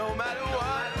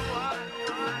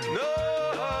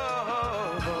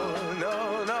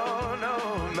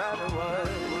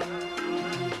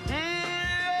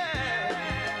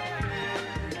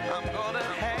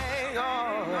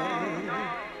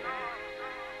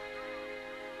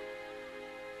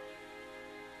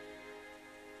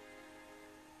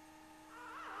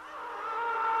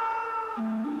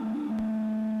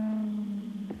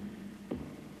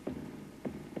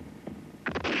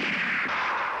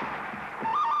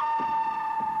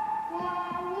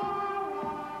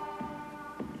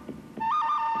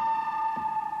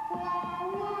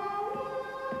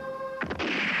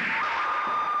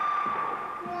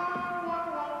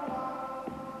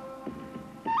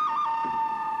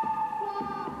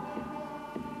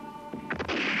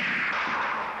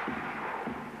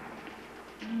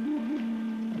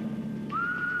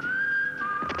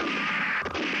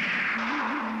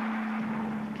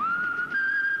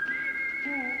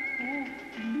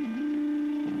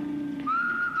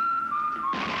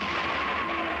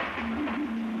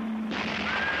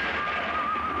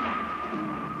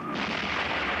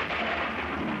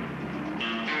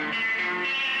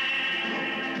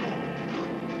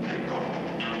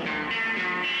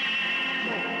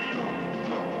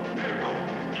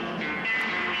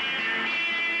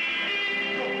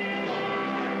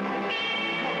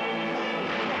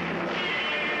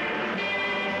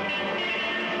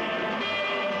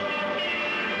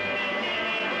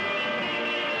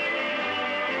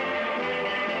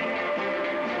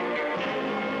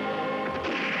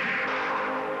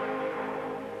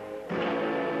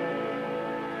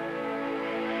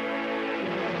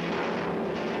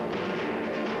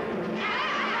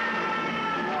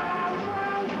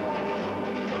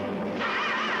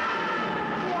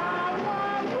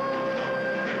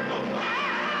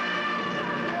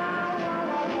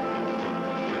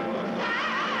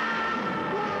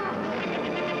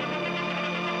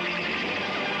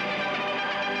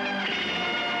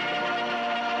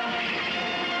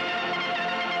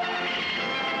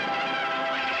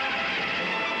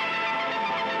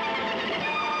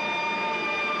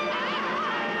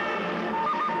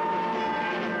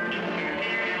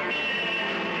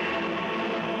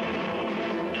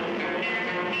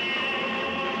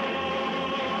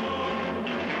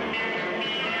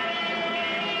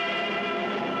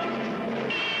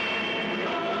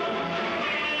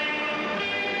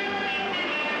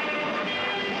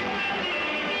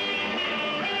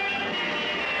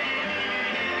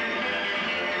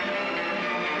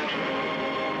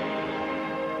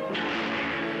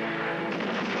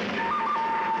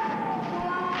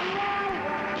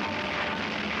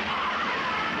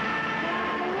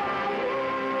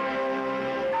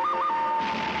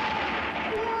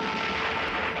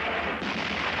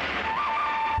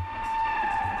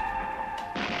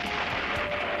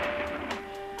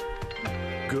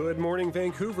Good morning,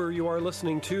 Vancouver. You are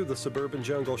listening to the Suburban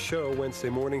Jungle Show, Wednesday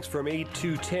mornings from 8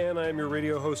 to 10. I'm your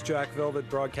radio host, Jack Velvet,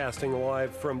 broadcasting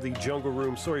live from the Jungle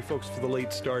Room. Sorry, folks, for the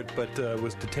late start, but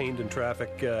was detained in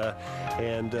traffic,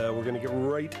 and we're going to get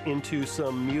right into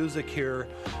some music here.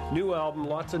 New album,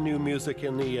 lots of new music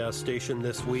in the station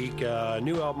this week.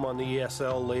 New album on the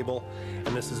ESL label,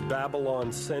 and this is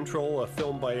Babylon Central, a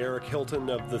film by Eric Hilton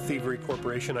of the Thievery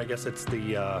Corporation. I guess it's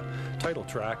the title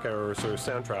track, or sort of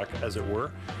soundtrack, as it were.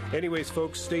 Anyways,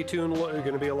 folks, stay tuned. There's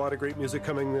going to be a lot of great music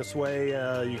coming this way.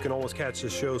 You can always catch the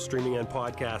show streaming and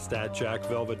podcast at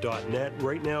jackvelvet.net.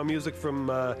 Right now, music from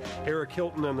Eric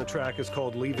Hilton, and the track is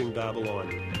called Leaving Babylon.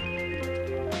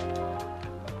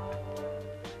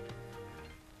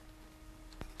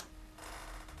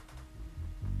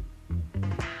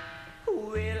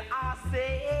 Will I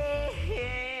say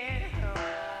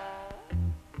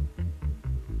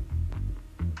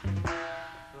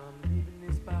I'm leaving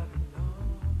this Babylon?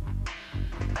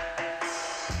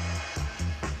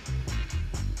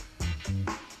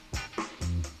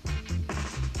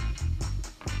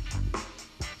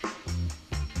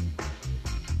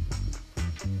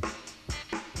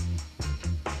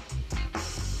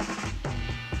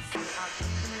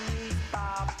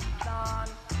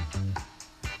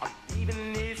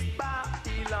 Even this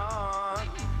Babylon,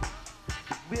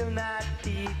 it will not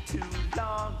be too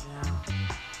long now.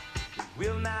 It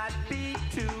will not be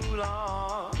too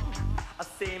long. I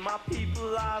say my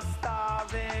people are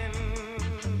starving,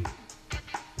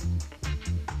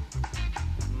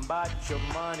 but your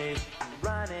money's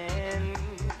running.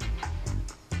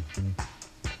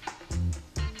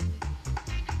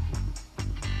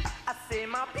 I say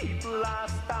my people are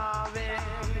starving,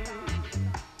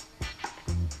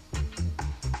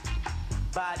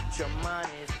 but your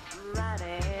money's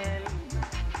running.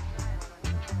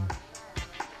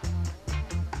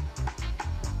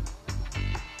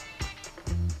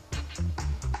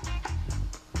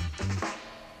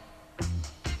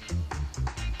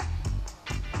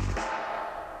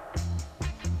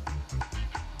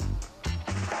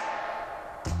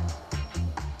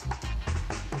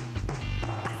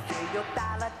 I say your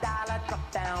dollar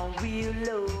drop down real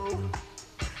low.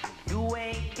 You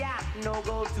ain't got no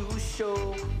gold to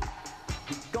show.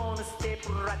 You're gonna step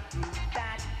right through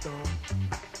that door.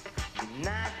 You're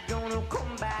not gonna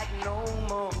come back no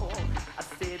more. I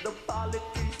say the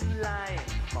politicians lying,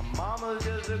 my mama's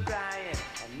just a crying,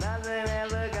 and nothing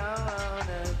ever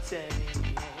gonna change.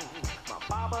 My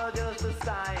papa just a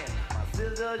sighing, my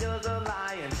sister just a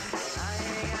lying, and I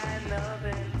ain't got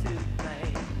nothing to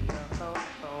blame. No,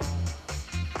 no.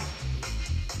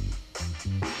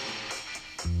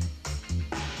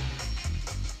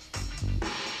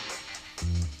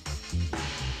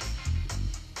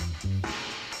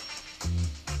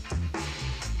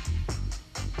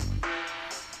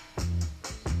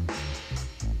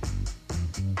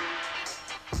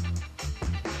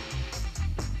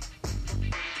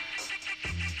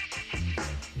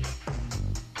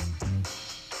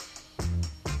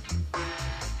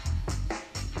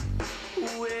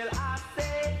 Will I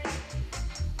say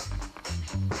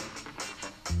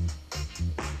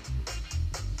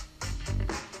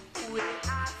will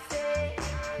I say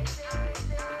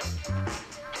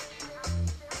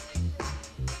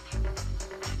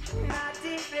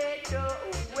nothing fade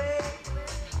away?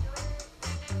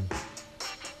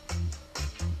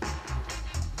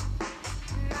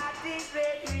 Nothing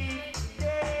fade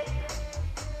away.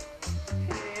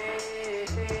 Hey,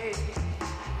 hey.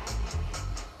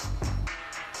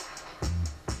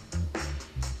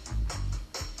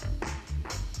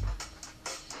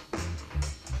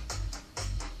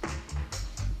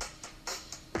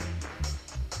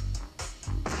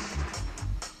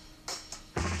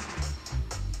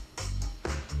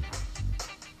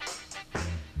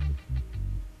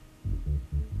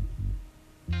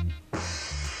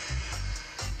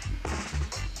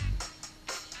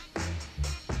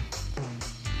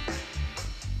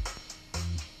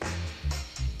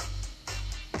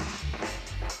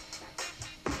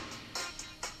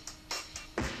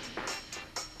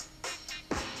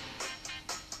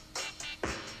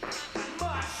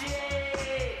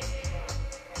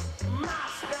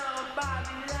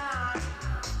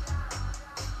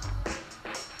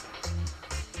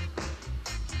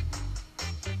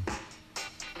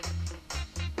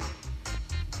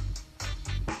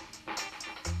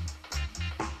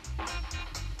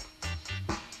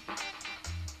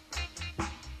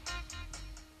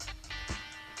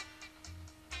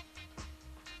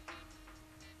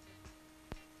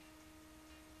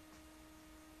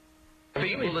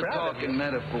 People that talk in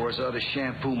metaphors ought to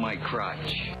shampoo my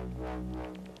crotch.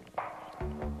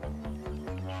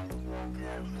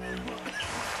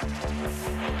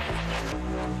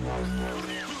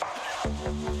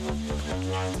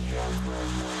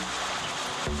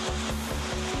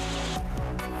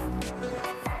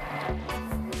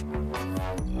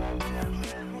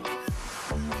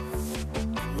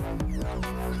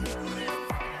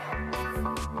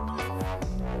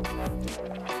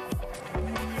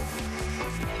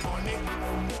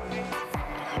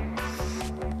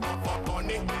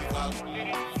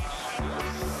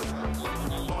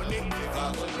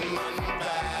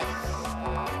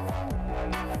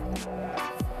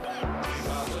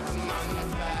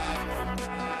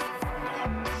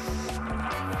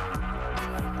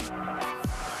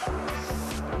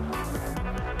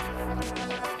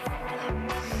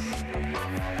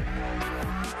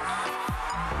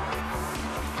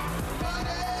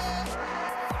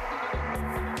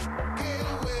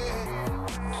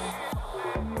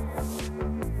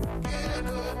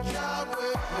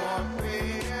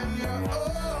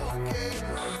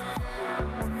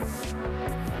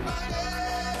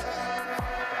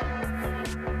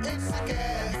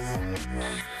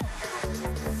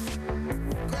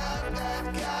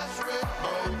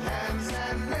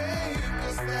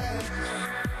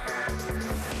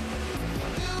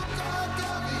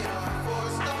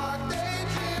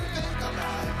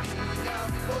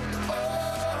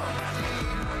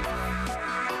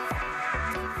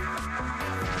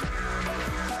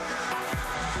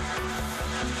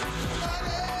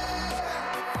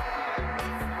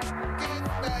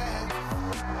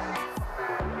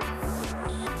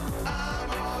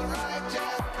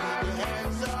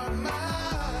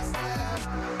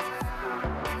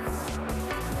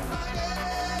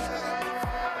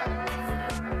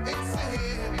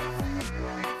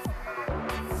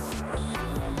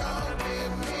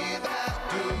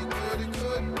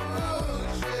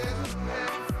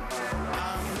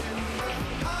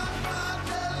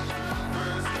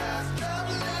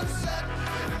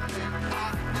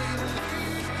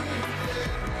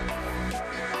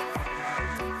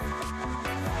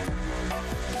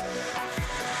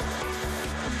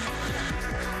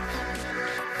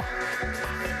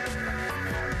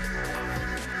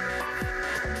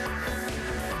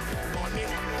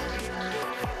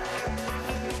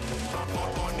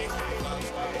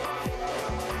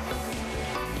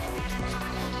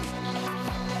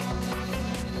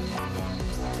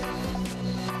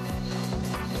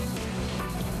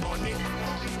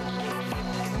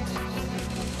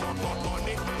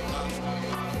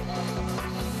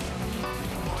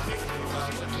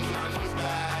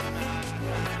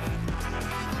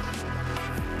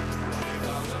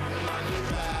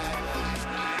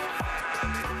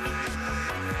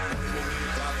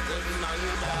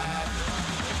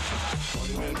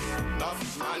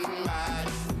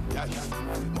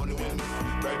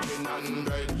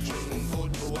 June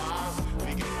good to war.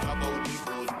 Forget about the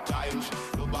good times.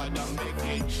 Nobody make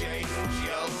it change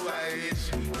your ways.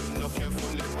 No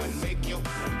carefully will make you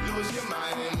lose your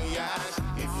mind, yes.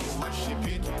 If you worship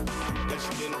it,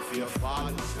 destined for your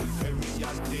fall. Very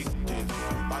addictive,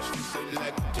 passion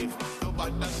selective.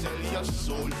 Nobody sell your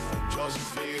soul, just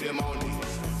pay the money.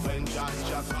 When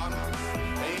Jaja come,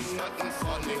 ain't nothing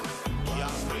funny.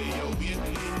 Can't pay your way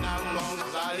in and Mount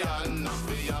Zion. Not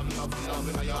be have enough love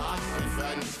in your heart, my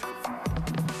friend.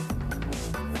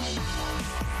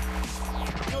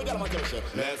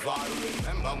 Never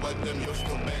remember when them used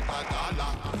to make a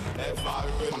dollar. Never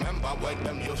remember when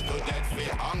them used to dead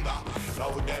for hunger.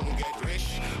 Now them get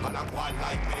rich and a quite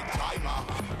like the timer.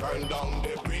 Burn down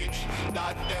the bridge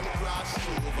that them cross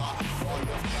over. All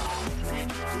of them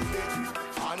rich today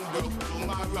and broke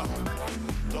tomorrow.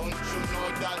 Don't you know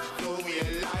that's the way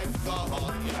life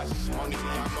goes? Yes, money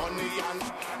and money and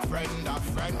friend a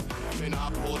friend. Me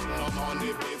not put no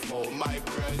money before my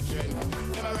brethren.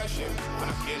 Never rush him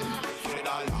and I kill the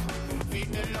dollar. Feed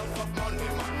the love of money,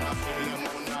 man, I kill him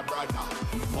on a brother.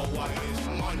 Power is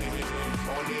money,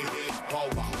 money is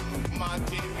power.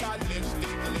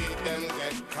 Materialistically, them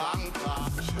get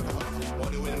conquered.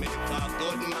 Money will make a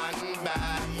good man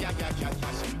bad. Yeah, yeah, yeah,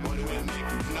 yes. Money will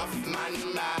make enough man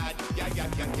mad. Yeah, yeah,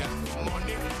 yeah, yes.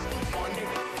 Money, money.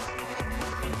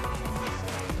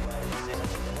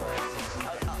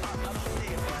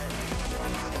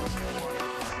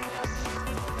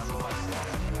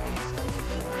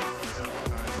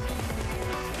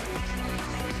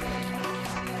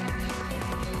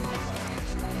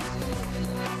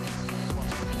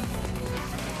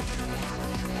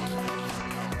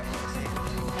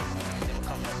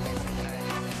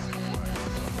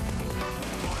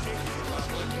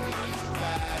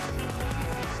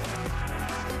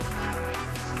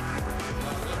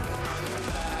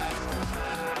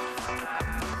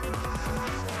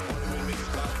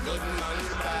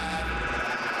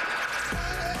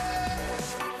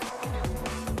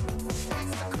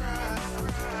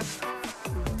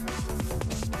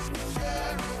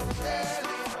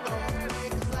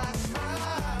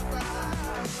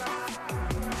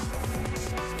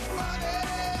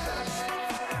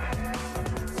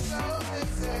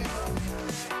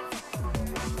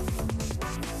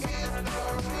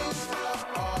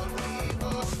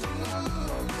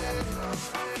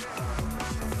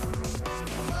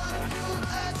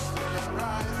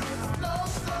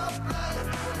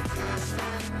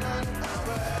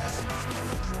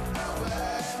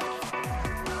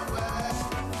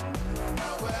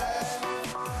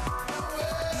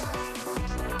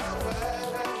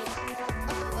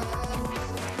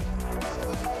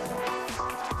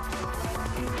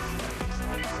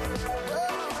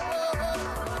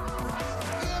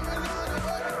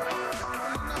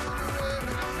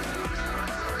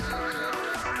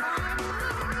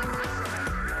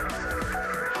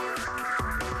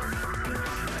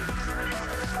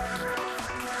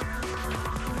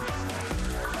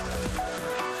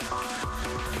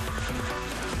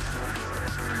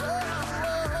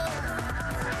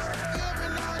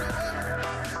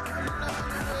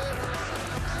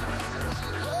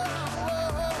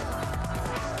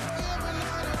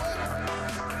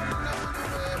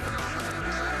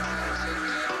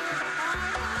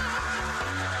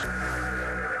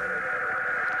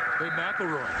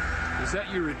 Is that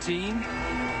your routine?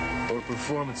 Or a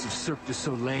performance of Cirque du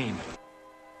Soleil?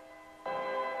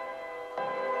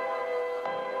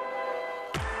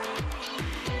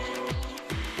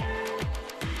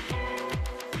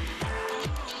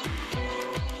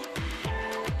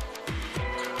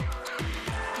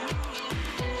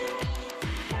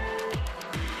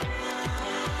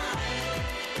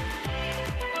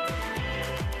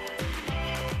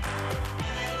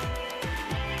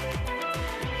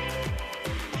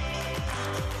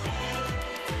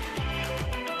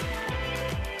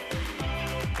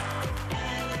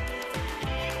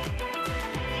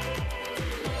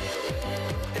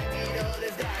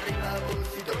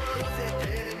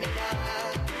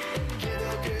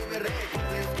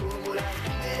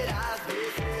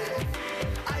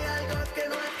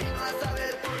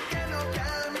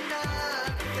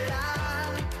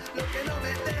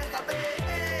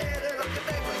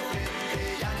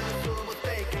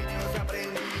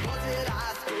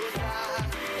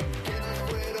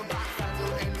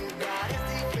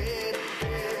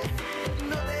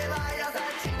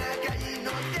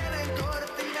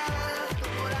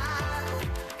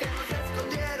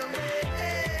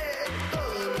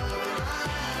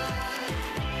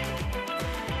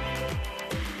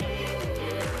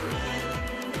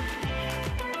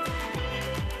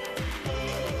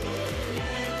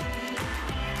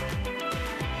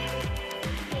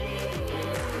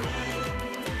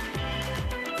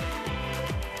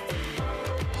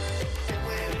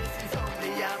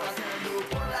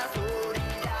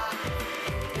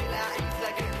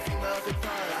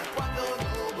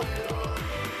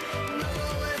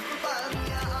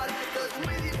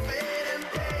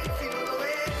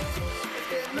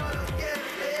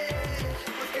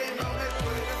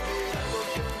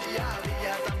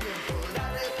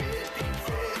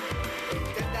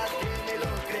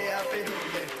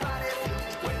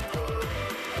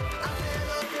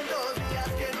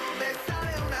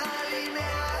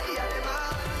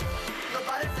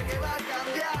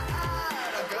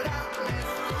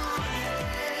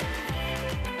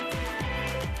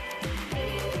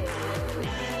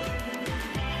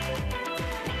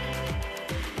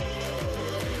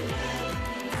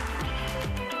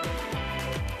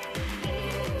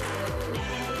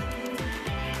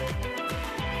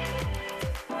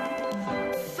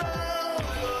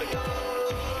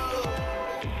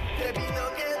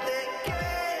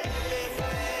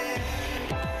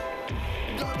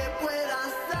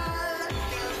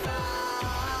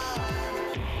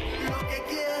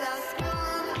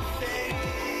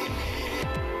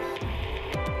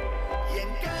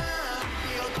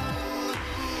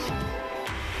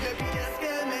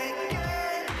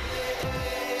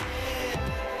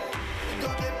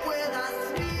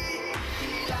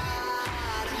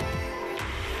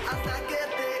 hasta que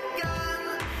te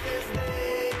canses de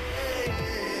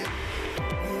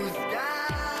buscar.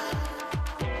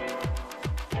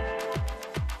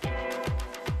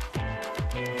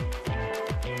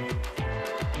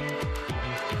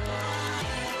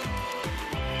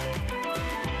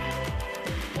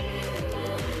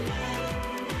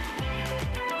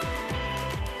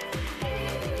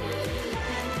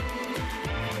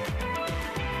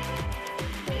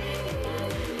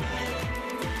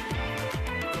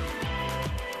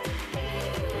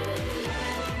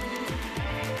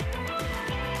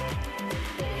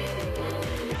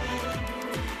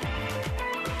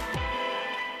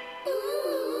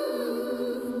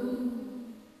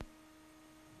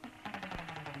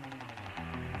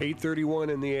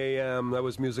 8:31 in the AM. That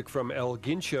was music from El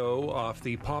Guincho off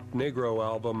the Pop Negro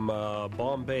album.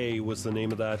 Bombay was the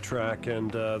name of that track,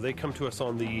 and they come to us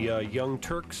on the Young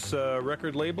Turks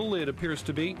record label, it appears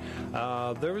to be.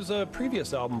 There was a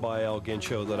previous album by El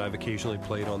Guincho that I've occasionally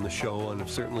played on the show and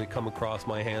have certainly come across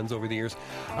my hands over the years.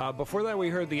 Before that, we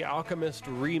heard the Alchemist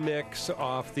remix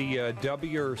off the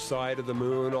W Side of the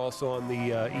Moon, also on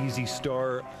the Easy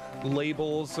Star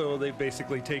label. So they've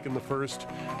basically taken the first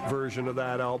version of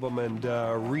that album and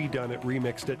redone it,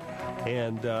 remixed it,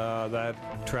 and that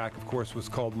track, of course, was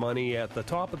called Money. At the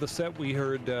top of the set, we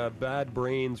heard Bad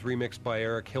Brains remixed by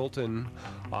Eric Hilton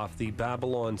off the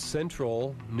Babylon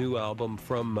Central new album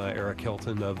from Eric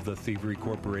Hilton of the Thievery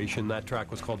Corporation. That track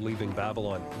was called Leaving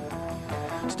Babylon.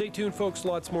 Stay tuned, folks.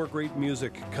 Lots more great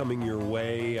music coming your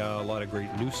way. A lot of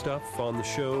great new stuff on the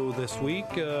show this week,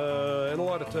 and a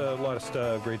lot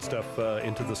of great stuff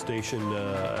into the station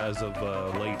as of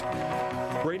late.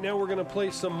 Right now, we're going to play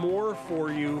some more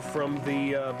for you from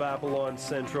the Babylon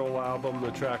Central album.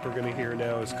 The track we're going to hear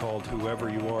now is called Whoever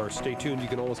You Are. Stay tuned. You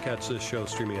can always catch this show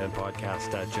streaming and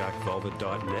podcast at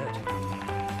jackvelvet.net.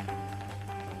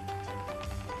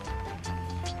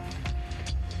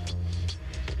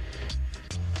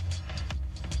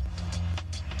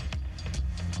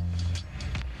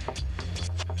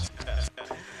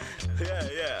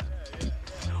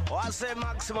 I say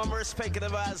maximum respect in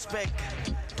every aspect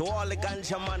to all the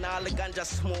ganja man, all the ganja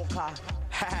smoker,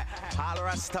 all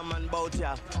Rasta man bout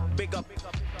ya. Big up,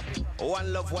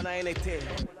 one love, one unity.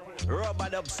 Rubber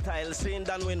dub style, seeing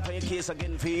Dan win for your case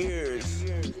again for years.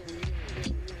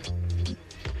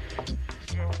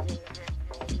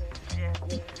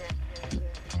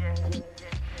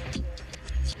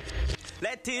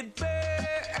 Let it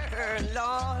burn,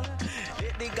 Lord.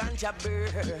 Let the ganja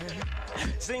burn.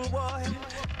 Sing, boy,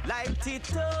 light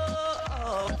it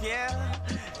up, yeah.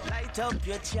 Light up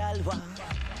your chalwa.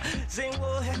 Sing,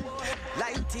 boy,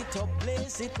 light it up,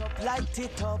 blaze it up, light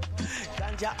it up.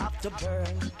 Ganja have to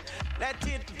burn. Let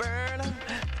it burn.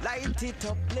 Light it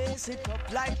up, blaze it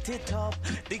up, light it up.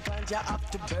 The ganja have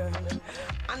to burn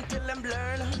until them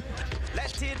learn.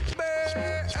 Let it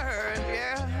burn,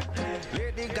 yeah.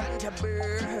 Let the ganja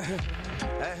burn.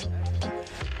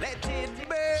 Let it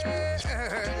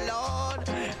burn, Lord.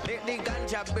 Let the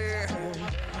ganja burn.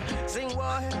 Sing,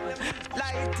 boy,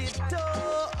 light it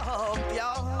up,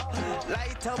 y'all.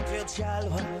 Light up your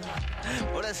chalwa.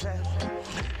 What I say?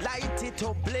 Light it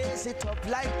up, blaze it up,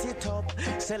 light it up.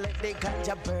 Say let the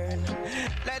ganja burn.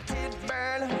 Let it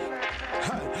burn.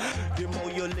 The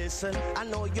more you listen, I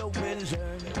know you will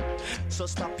learn. So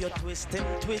stop your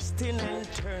twisting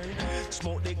and turn.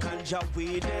 Smoke the ganja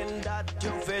weed and that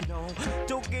you know.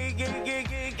 To give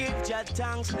your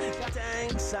thanks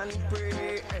and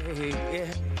pray.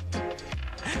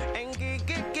 And give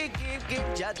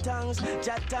your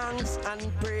thanks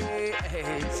and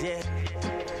praise, yeah.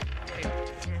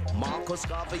 Marcus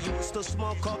Garvey used to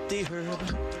smoke up the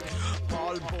herb.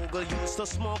 Paul Bogle used to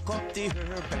smoke up the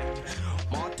herb.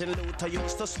 Martin Luther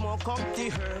used to smoke up the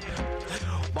herb.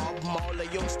 Bob Marley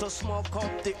used to smoke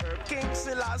up the herb. King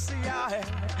Selassie,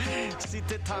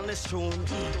 sit it on his throne.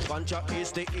 Ganja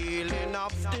is the healing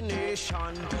of the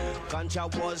nation. Ganja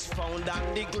was found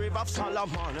on the grave of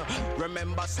Solomon.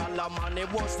 Remember Solomon, he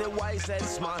was the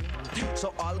wisest man.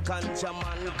 So all ganja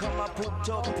man, come and put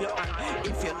up your hand.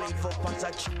 If you live up as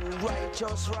a true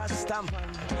righteous Rasta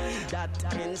man,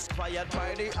 that inspired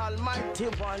by the Almighty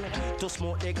One, to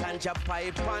smoke the ganja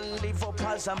pipe and live up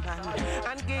as a man.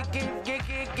 And give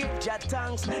your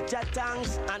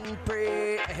thanks and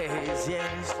praise,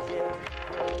 yes.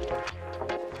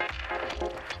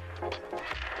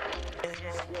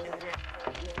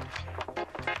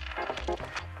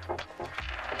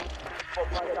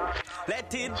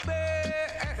 Let it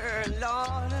burn,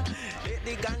 Lord. Let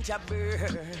the ganja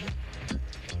burn.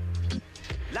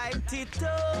 Light it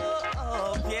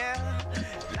up, yeah.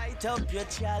 Light up your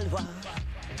chalwa.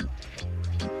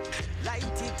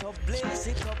 Light it up, blaze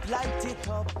it up, light it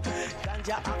up.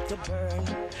 Ganja have to burn.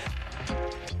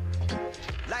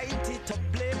 Light it up,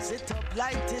 blaze it up,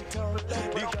 light it up.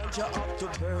 The ganja have to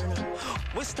burn.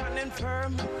 We're standing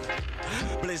firm.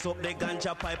 Blaze up the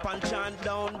ganja pipe and chant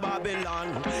down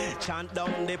Babylon. Chant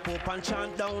down the Pope and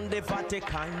chant down the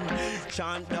Vatican.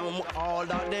 Chant down all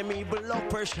of them evil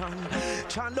oppression.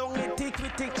 Chant down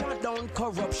iniquity, chant down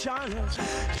corruption.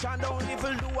 Chant down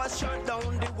evil doers, chant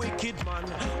down the wicked man.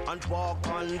 And walk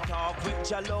and talk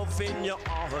with your love in your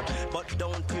heart. But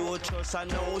don't you trust a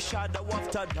no shadow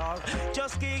after dark.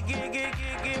 Just give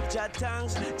Jah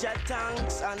thanks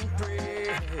and pray,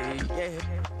 yeah.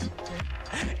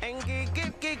 And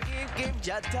give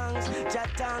Jah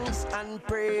thanks and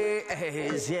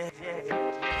praise, yeah.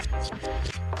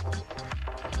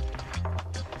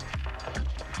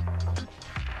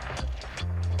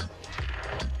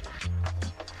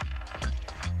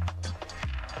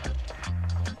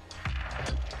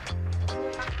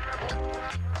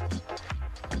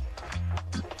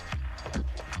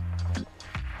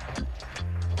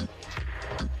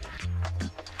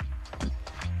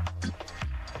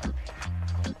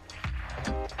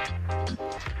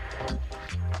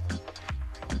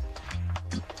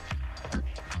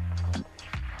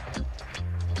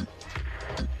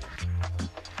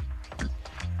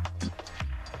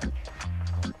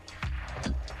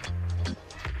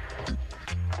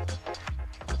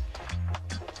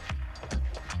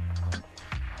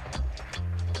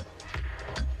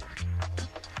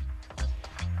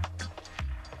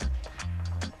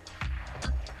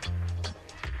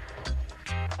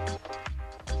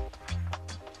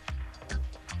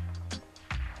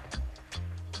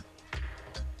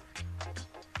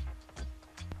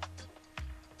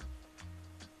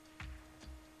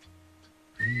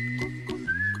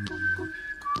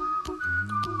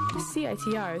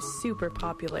 CITR is super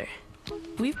popular.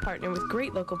 We've partnered with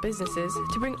great local businesses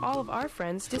to bring all of our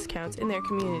friends discounts in their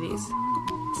communities.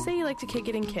 Say you like to kick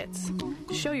it in kits.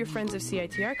 Show your friends of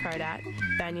CITR card at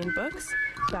Banyan Books,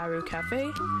 Baru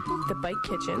Cafe, The Bike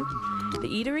Kitchen, The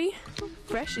Eatery,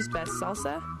 Fresh is Best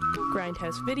Salsa,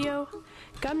 Grindhouse Video,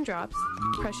 Gumdrops,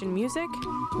 Prussian Music,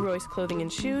 Roy's Clothing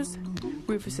and Shoes,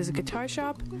 Rufus's Guitar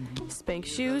Shop, Spank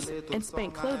Shoes, and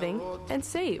Spank Clothing, and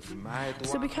save.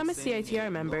 So become a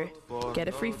CITR member, get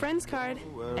a free friends card,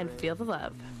 and feel the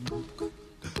love.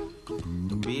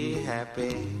 Be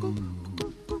happy.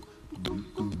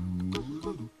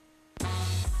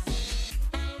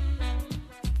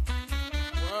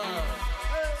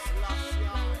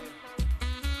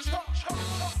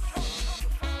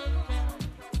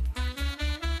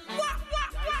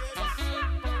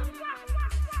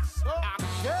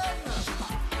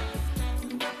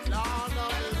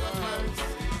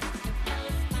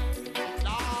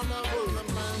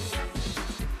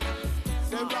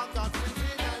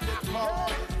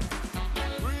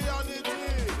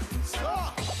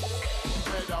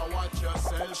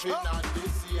 In a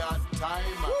this year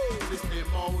time, system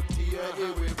out here,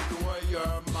 it will blow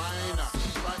your mind.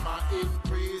 Crime a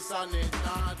increase and it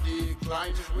not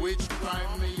decline. Which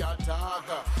crime me attack?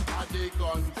 A the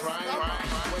gun crime.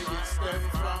 Where it stem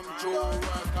from, Joe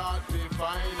work hard to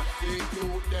find. The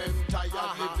youth them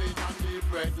tired living on the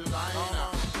bread line.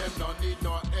 Them don't need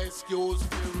no excuse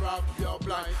to rob your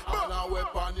blind. All a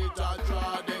weapon it a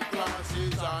draw the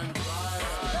classes and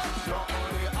fire. You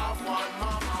only have one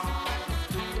mama.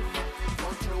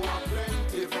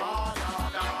 Plenty father.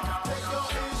 Take your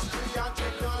history and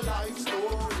take your life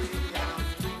story,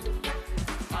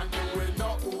 and you will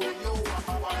know who you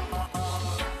are.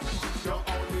 You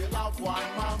only have one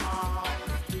mama,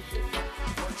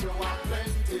 but you have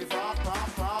plenty papa.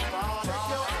 Take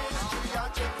your history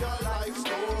and take your life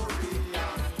story,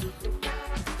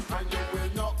 and you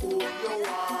will know who you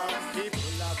are.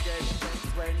 People are get sex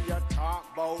when you talk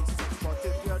about sex, but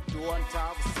if you don't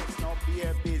have sex, no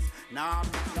babies. Nah,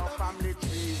 no family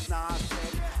trees, nah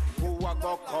sex. Who a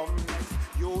go come next?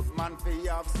 Youth man fi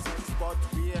have sex, but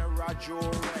we a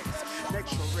Rajurex.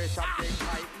 Next rate of the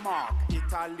type mark,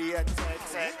 Italy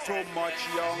text. Too much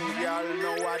young girl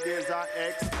nowadays I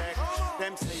expect.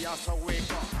 Them say I so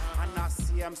wake up, and I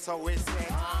see them so we say.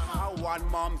 How one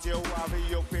mom you have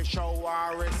you fi show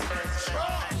our respect.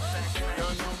 You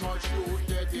know much youth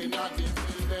dead in a the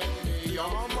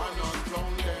millennium. Man not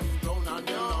drown them down and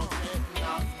them not get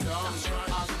knocked down.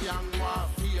 As young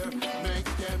warfare make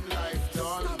them life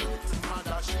done.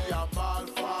 Mother she a ball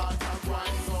father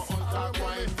grind so hunter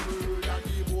grind food and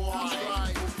the war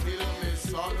strike. Kill me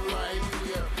son right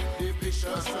here. The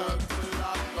vicious circle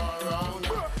up around,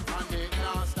 and it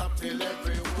not stop till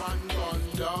everyone gone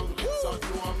down. So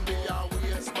don't be a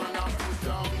waste man and put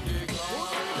down the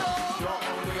gun. You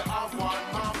only have one.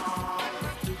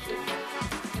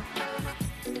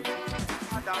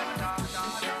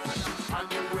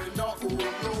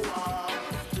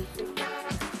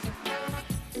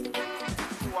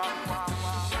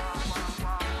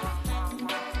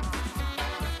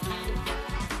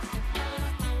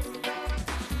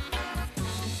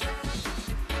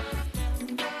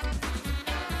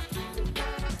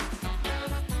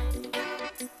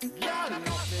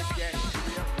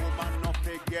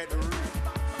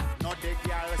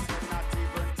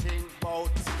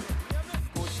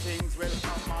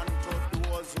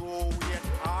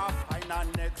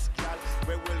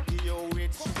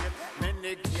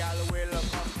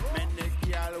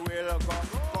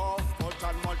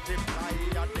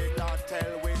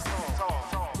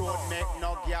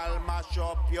 mash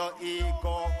up your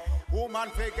ego. Woman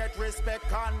forget respect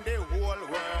and the whole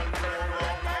world know.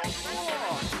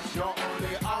 You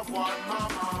only have one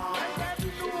mama, but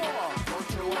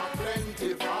you have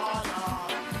plenty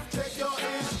father. Check your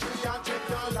history and check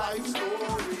your life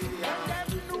story,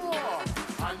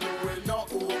 and you will know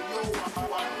who you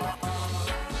are.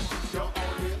 You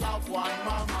only have one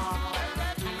mama,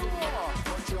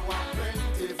 but you have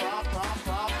plenty papa.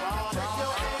 Check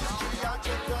your history and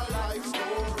check your life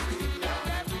story,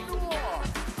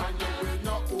 and you will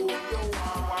know who you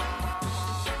are.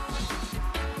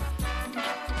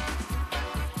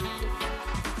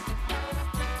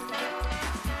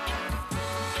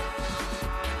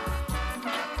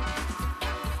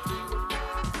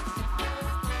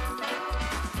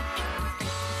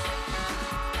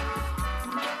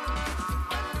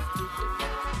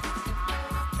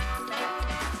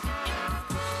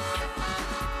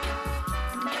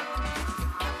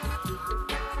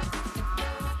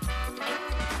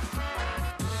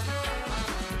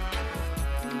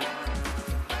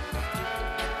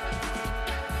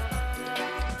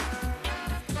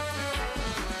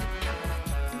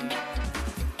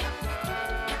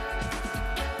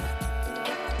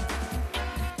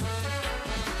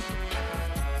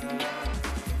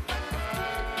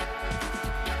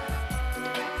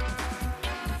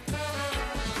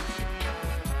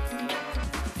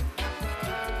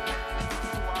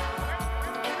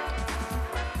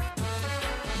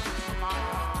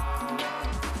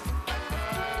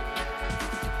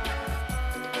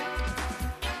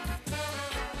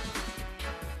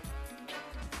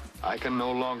 I can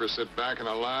no longer sit back and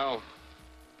allow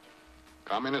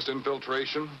communist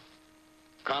infiltration,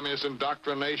 communist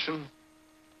indoctrination,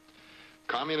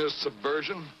 communist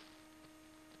subversion,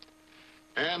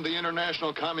 and the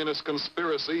international communist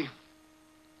conspiracy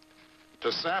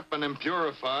to sap and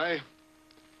impurify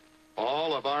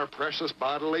all of our precious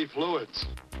bodily fluids.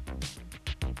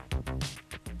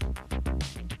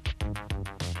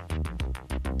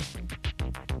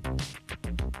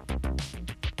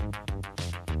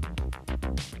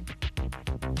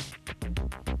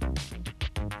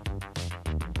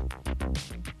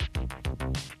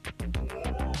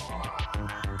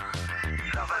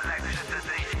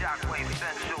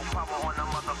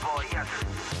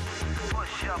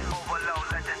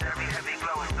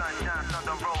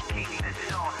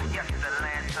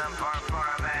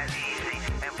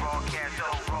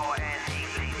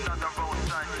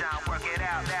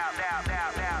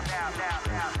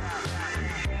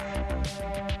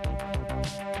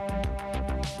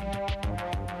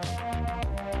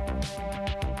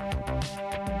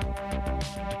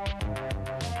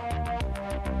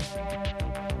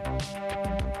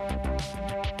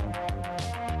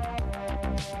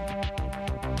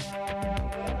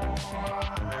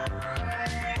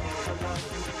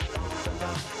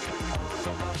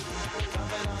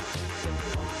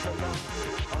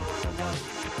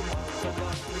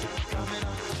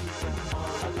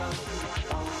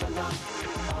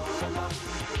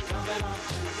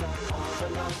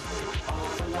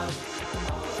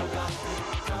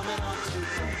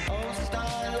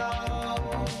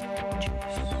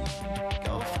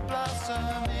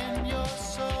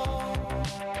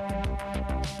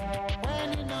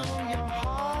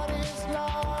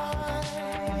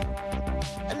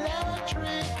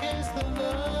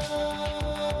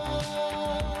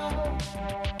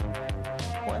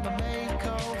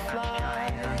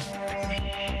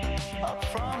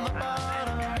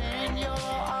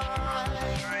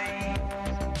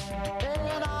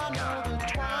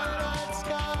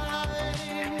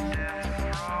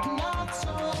 Not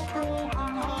so broken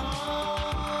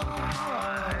heart.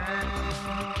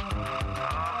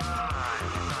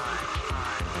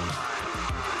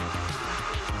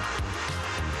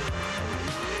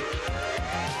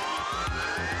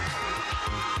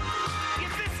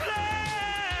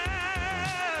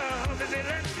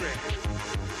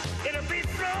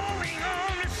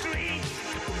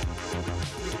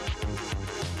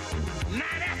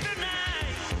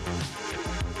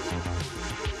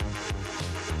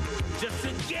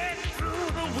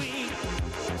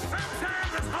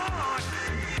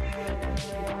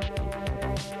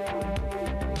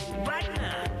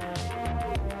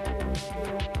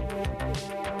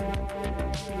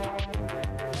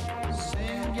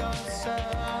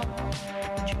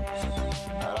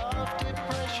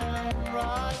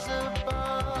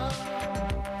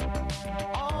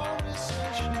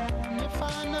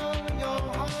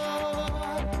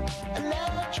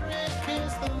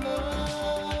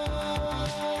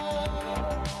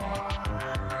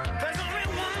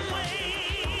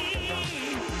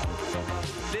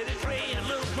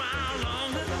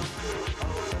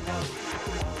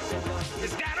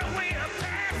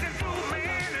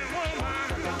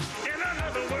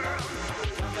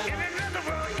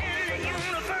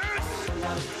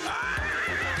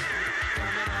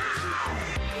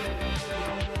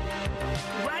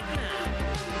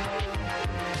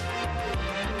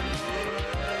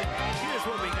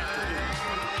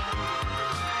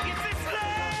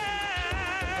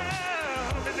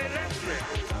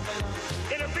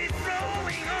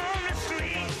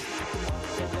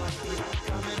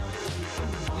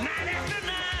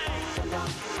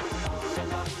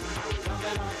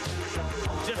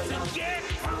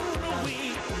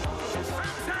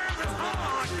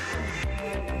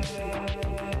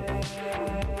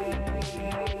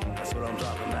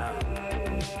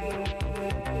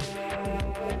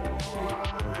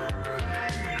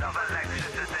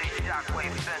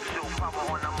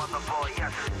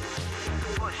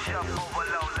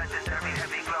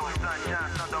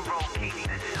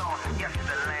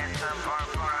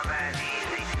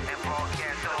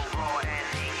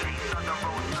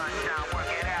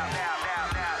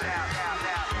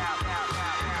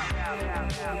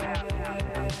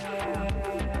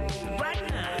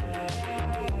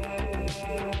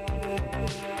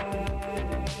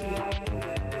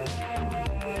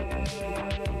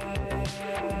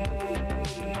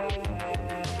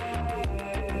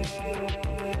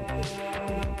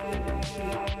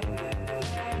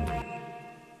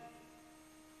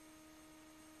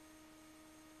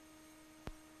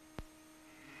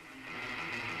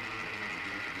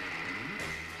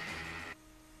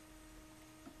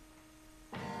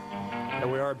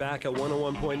 back at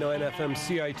 101.9 FM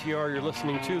CITR. You're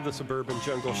listening to the Suburban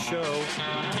Jungle Show.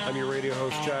 I'm your radio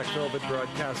host, Jack Velvet,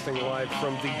 broadcasting live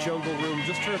from the Jungle Room.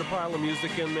 Just heard a pile of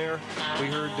music in there. We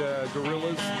heard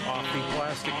Gorillaz off the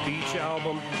Plastic Beach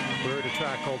album. We heard a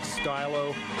track called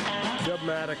Stylo.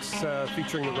 Dubmatics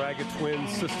featuring the Ragged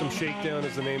Twins. System Shakedown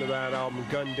is the name of that album.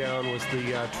 Gun Down was the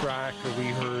track. We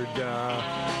heard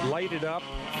Light It Up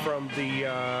from the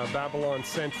Babylon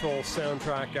Central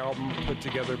soundtrack album put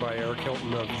together by Eric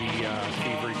Hilton of the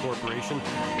Thievery Corporation.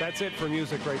 That's it for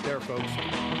music right there, folks.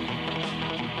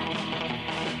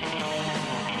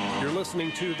 You're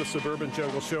listening to the Suburban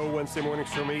Jungle Show Wednesday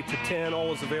mornings from 8 to 10.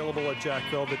 Always available at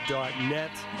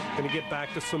jackvelvet.net. Going to get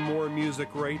back to some more music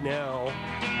right now.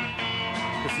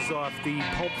 This is off the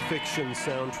Pulp Fiction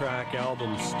soundtrack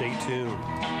album. Stay tuned.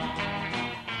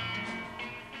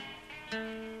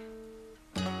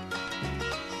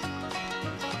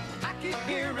 I keep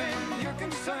hearing you're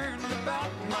concerned about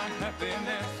my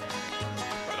happiness,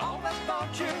 but all that thought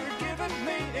you're giving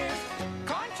me is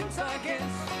conscience, I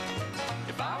guess.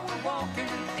 If I were walking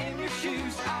in your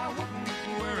shoes, I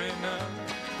wouldn't worry none.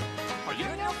 Are you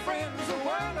and your friends are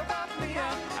worried about me?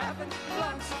 I'm having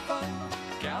lots of fun.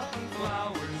 Counting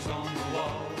flowers on the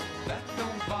wall, that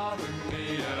don't bother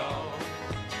me at all.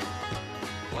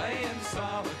 Playing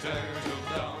solitaire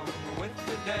till dawn with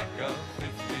the deck of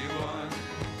 51.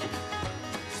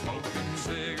 Smoking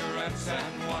cigarettes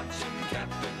and watching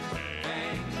Captain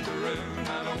Kangaroo.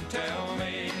 Now don't tell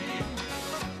me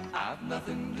I've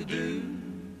nothing to do.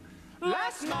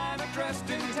 Last night I dressed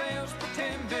in tails,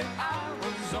 pretended I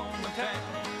was on the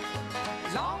town.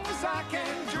 As long as I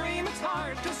can dream, it's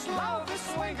hard to slow the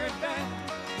swinger down.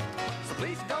 So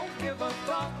please don't give a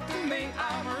thought to me,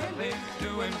 I'm really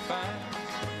doing fine.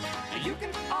 You can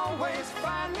always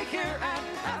find me here and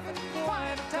having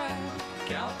quite a time.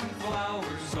 Counting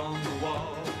flowers on the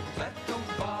wall, that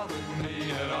don't bother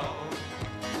me at all.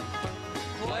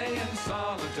 Playing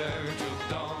solitaire till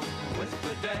dawn with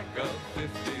the deck of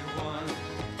 51.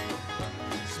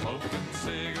 Smoking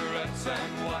cigarettes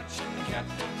and watching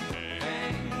Captain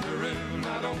Kangaroo.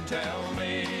 Now don't tell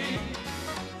me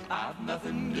I've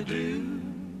nothing to do.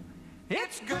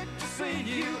 It's good to see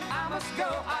you, I must go,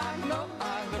 I know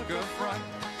I look a fright.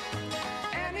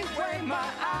 Anyway, my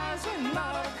eyes are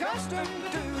not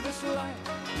accustomed to this light,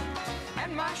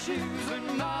 and my shoes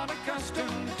are not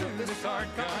accustomed to this hard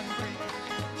concrete.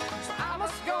 So I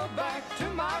must go back to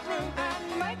my room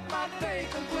and make my day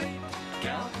complete.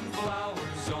 Counting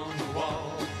flowers on the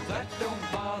wall, that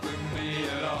don't bother me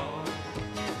at all.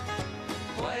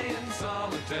 Playing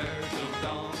solitaire till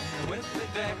dawn with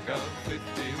the deck of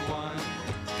 51.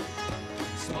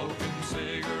 Smoking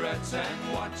cigarettes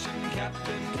and watching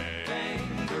Captain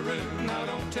Kangaroo. Now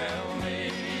don't tell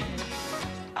me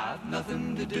I've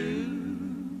nothing to do.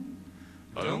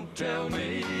 Don't tell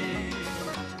me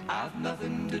I've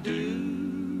nothing to do.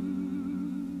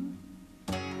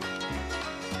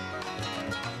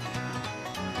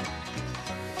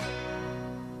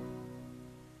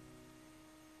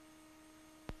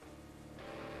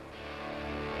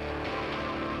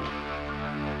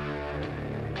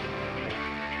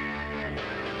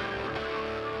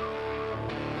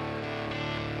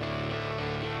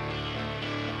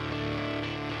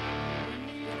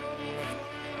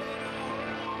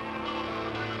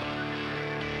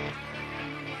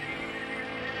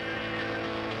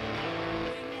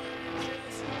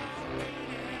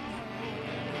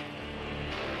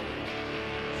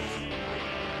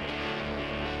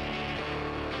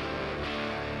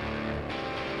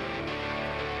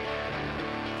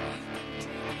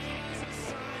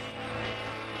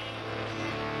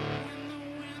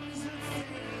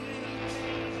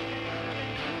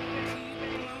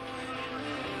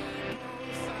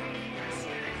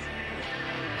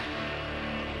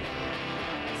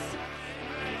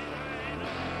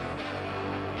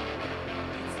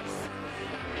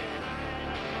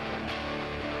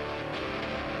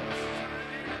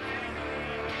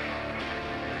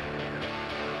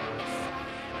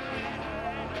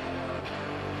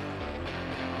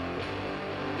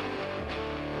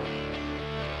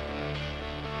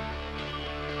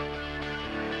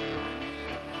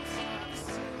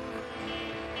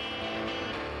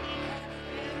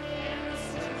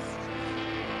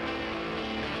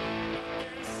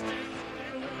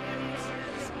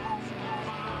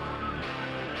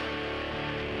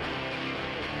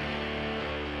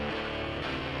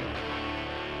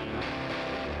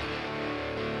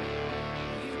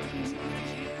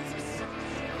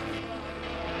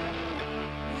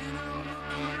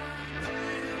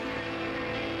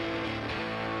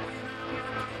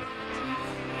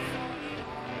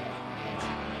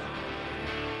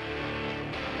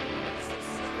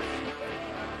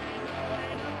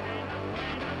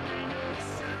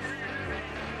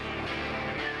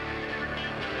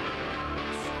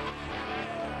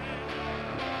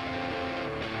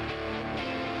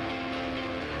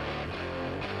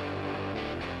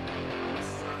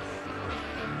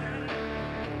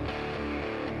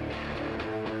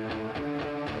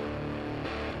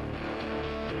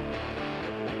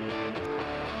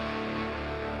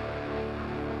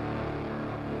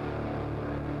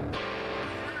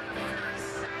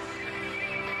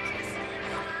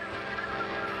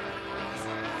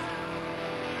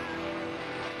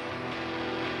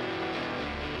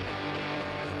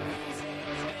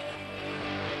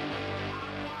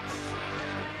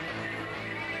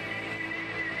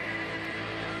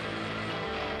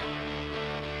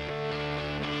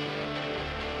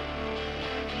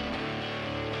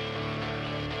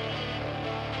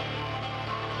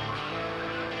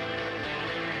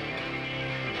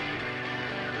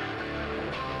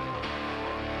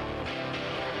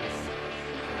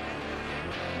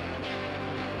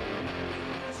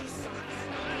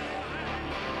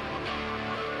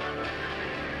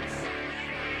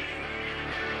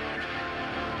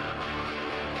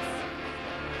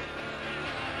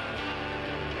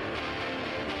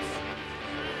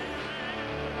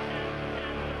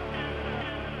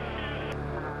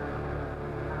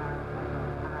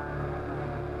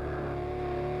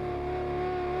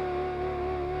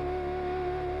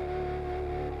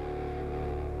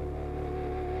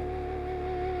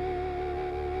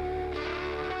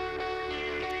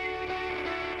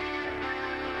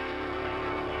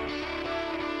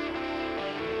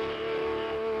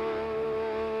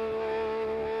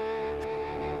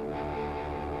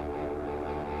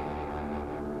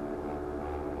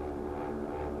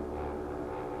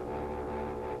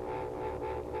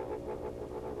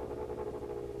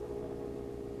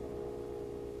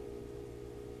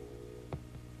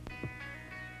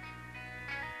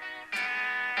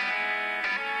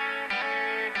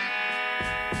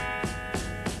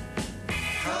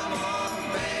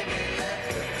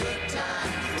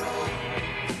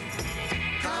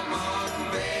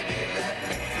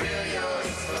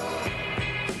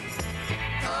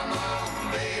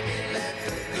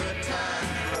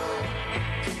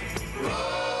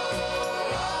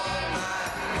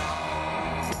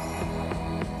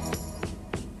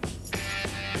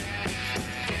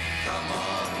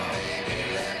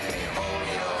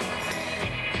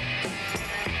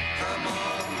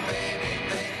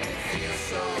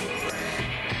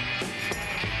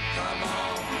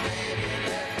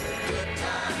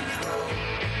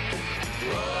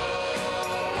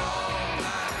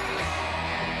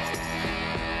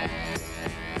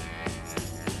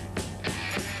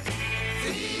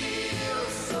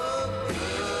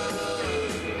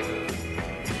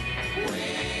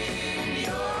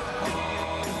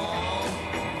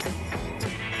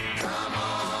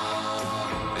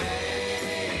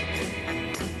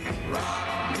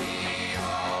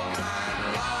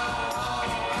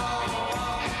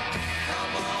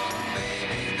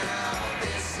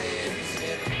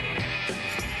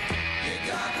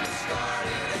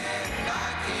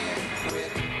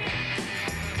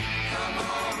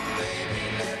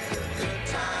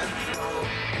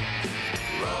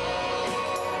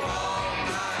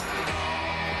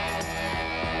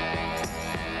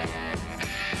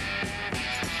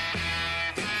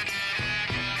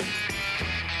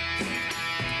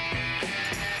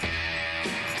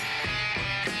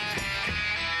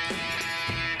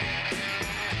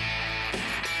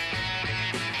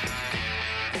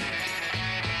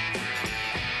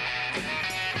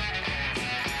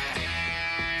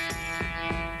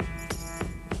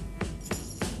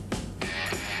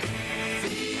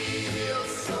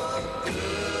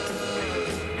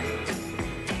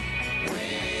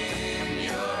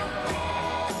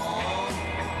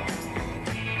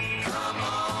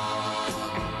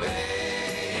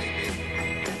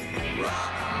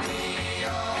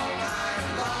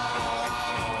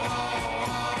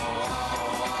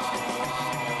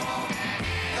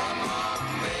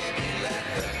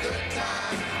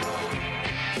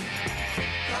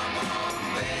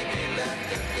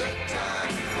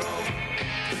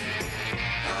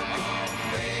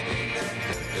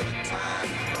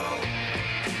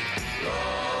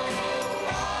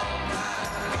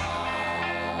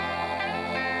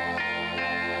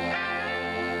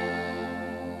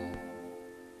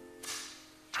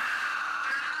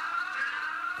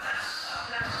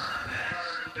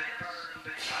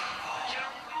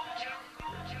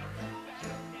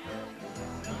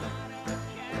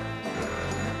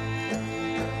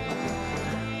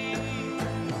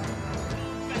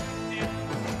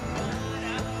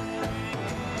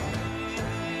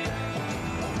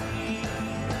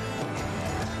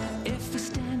 If we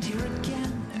stand here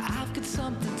again, I've got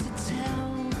something to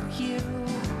tell you.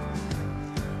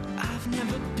 I've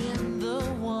never been the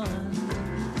one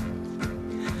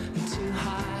to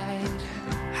hide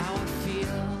how I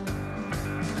feel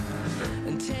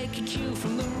and take a cue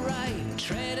from the right,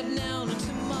 trade it now to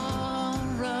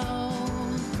tomorrow.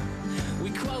 We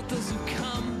quote those who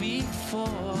come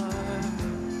before,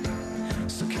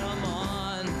 so come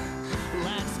on,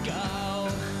 let's go.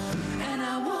 And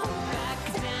I won't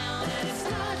back down, and it's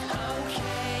not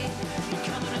okay. You're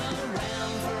coming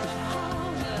around for a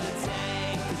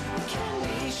holiday. We can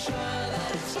be sure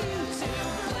that it's you to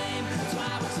blame. That's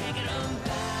why we're taking them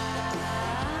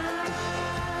back.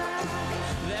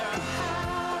 There are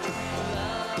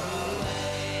holidays.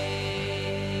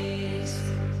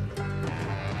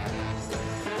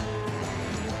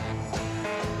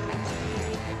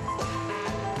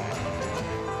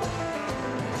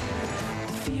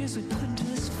 The fears we put into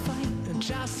this fight are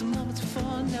just a moment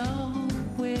for knowing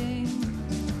we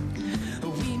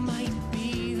might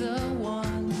be the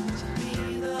ones.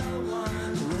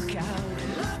 Look out,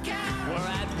 we're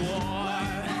at war.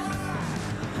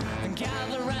 And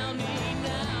gather round me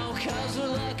now, 'cause we're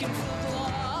looking for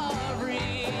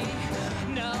glory.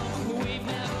 No, we've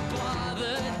never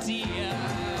bothered, dear,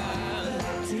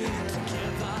 to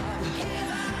give up,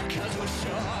 'cause we're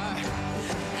sure.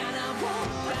 And I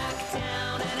won't back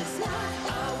down, and it's not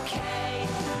okay.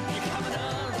 You're coming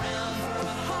around for a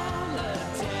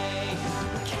holiday.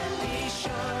 We can be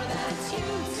sure that it's you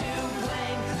to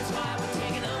blame. That's why we're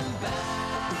taking them back.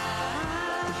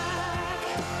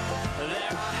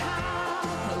 There are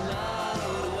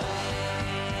hallowed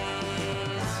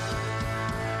ways.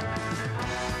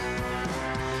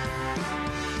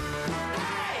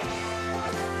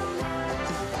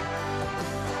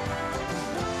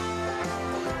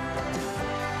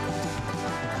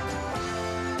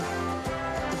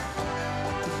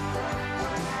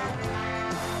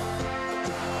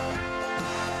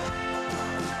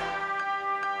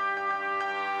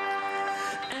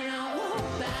 And I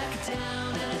won't back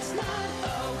down, and it's not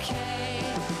okay.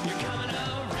 You're coming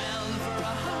around for a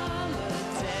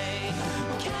holiday.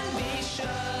 We can be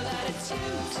sure that it's you to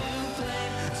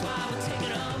blame. That's why we're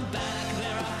taking them back.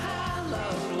 There are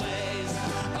hallowed ways.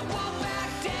 I won't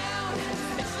back down.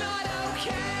 It's not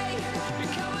okay.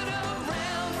 You're coming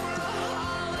around for a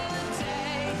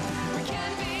holiday. We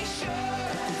can be sure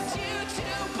it's you to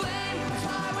blame. That's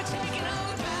why we're taking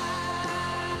them back.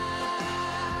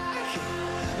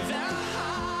 There are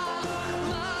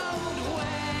hallowed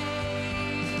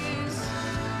ways.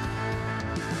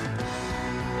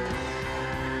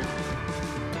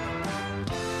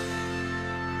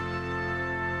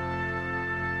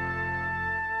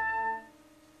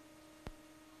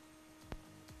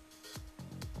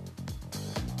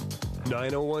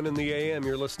 9:01 in the AM,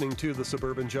 you're listening to the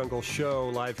Suburban Jungle Show,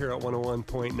 live here at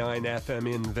 101.9 FM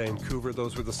in Vancouver.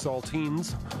 Those were the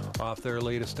Saltines off their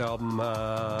latest album.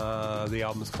 The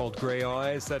album is called Grey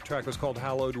Eyes. That track was called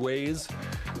Hallowed Ways.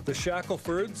 The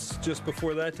Shacklefords, just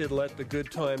before that, did Let the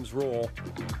Good Times Roll.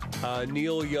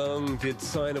 Neil Young did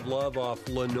Sign of Love off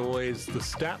Lanois. The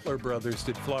Statler Brothers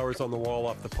did Flowers on the Wall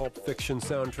off the Pulp Fiction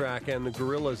soundtrack. And the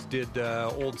Gorillaz did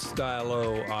Old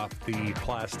Stylo off the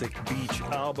Plastic Beach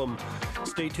album.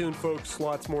 Stay tuned, folks.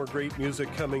 Lots more great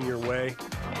music coming your way.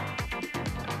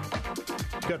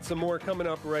 Got some more coming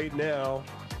up right now.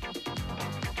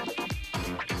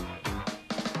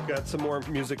 Got some more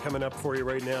music coming up for you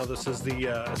right now. This is the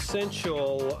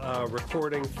Essential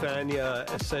recording, Fania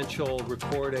Essential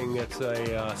recording. It's a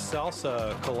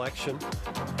salsa collection,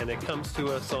 and it comes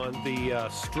to us on the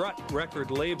Strut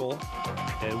record label.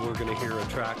 And we're going to hear a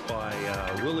track by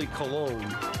Willie Colon.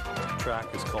 The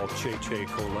track is called Che Che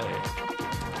Cole.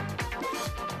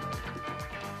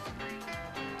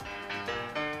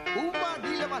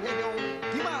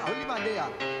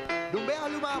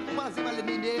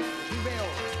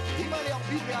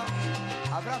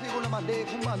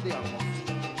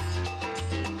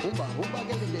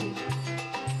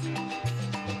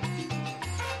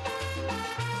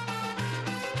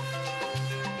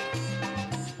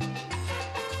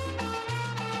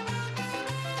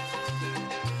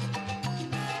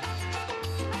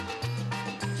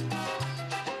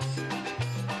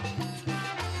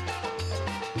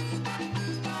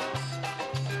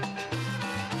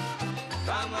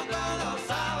 Vamos todos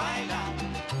a bailar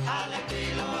al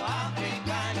estilo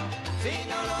africano. Si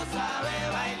no lo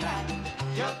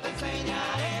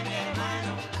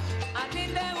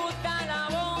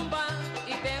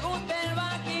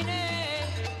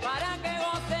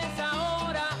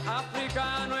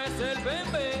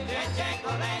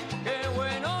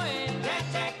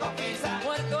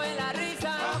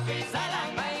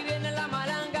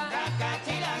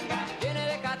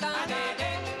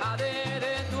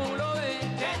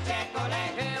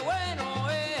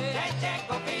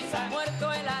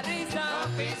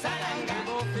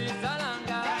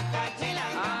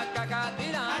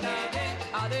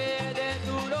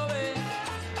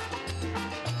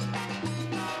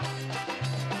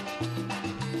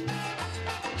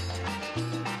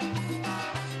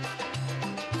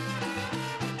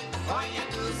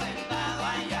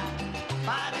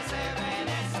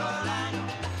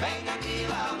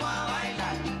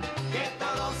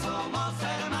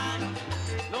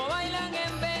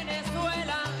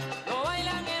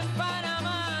en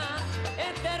Panamá.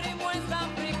 Este ritmo es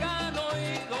africano y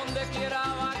donde quiera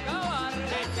va a acabar.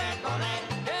 Cheche con él,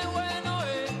 Qué bueno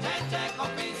es. cheche con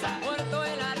pizza, Muerto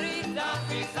de la risa.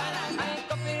 pizza langa, Ay,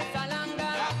 copir salanga.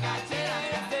 cachera,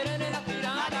 Serene la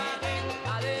pirata.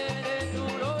 Adere, tú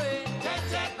lo ves.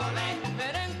 cheche con él,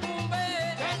 Merencumbe.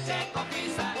 cheche con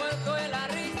pizza, Muerto de la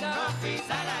risa.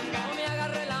 pizza langa, No me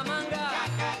agarre la manga.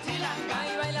 cachilanga,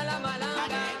 Ahí baila la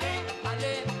malanga.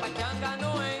 Ale, pachanga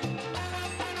no es.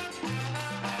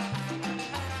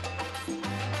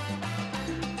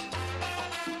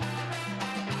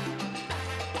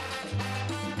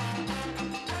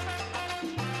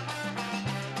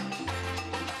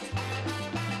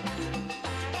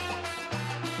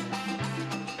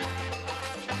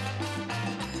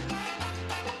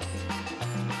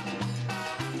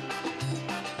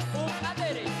 Un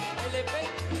adere, LP,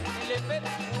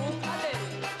 un adere.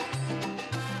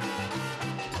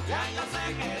 ya yo sé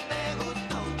que te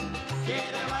gustó,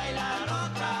 quieres bailar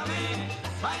otra vez,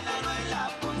 bailalo en la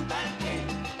punta del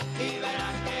pie, y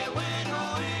verás qué bueno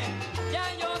es. Ya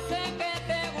yo sé que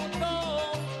te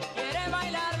gustó, quieres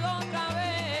bailarlo otra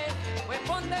vez. Pues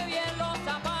ponte bien los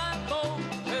zapatos,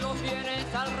 que los tienes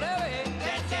al revés.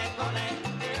 Cheche con él,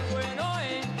 Qué bueno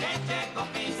es, cheche con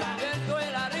pizza, cierto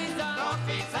es la risa.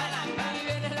 pizza langa, Ahí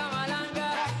viene la malanga,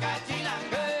 cachilanga,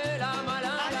 que la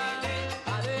malanga.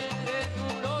 Adere, tú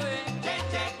lo ves.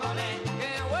 cheche con él,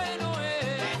 Qué bueno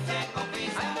es, cheche con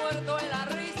pizza, hay muerto de la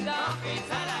risa.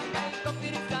 pizza langa, Ay,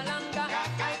 copirisalanga,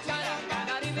 cachilanga,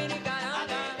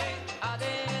 caribinicaranga.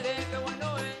 Adere, qué bueno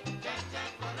es, cheche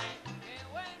con él. qué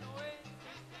bueno es.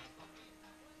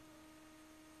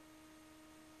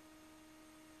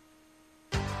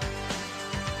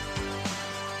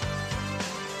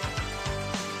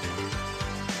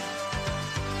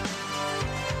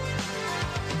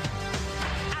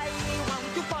 I want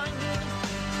to find you.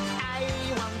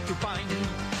 I want to find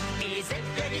you. Is it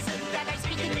the reason that I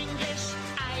speak in English?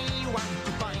 I want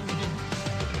to find you.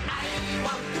 I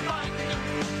want to find you.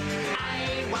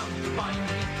 I want to find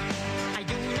you. I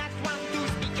do not want to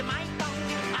speak my tongue.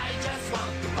 I just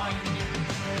want to find you.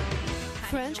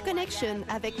 French Connection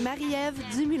avec Marie-Ève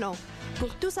Dumulon.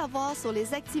 Pour tout savoir sur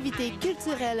les activités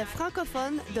culturelles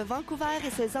francophones de Vancouver et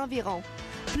ses environs.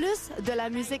 Plus de la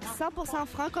musique 100%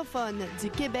 francophone du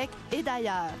Québec et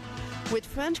d'ailleurs. With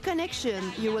French Connection,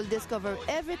 you will discover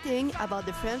everything about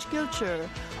the French culture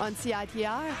on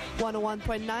CITR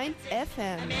 101.9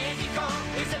 FM. Mexico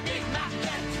is a big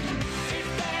market. If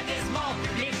there is more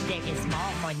public, there is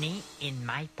more money in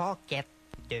my pocket.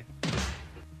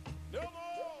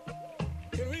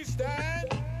 Can we stand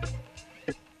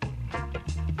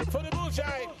for the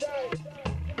bullshine?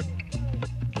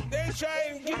 They try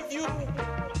and give you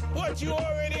what you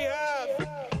already have.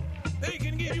 They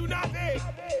can give you nothing.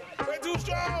 We're too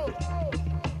strong.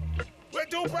 We're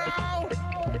too proud.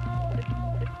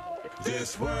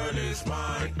 This world is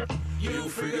mine. You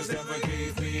figures never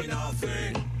gave me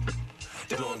nothing.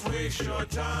 Don't waste your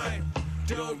time.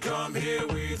 Don't come here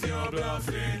with your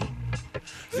bluffing.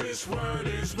 This world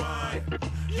is mine.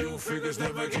 You figures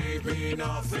never gave me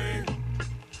nothing.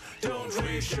 Don't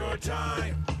waste your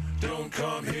time. Don't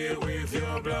come here with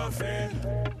your bluffing.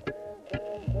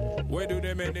 Where do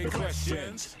they make their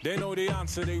questions? They know the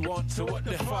answer they want, so what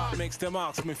the fuck makes them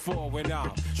ask me for when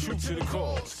I'm true to the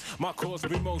cause? My cause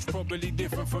be most probably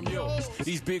different from yours.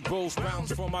 These big balls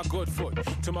bounce from my good foot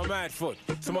to my mad foot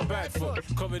to my bad foot,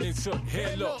 covered in soot.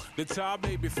 Here look, the tar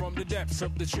baby from the depths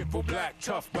of the triple black,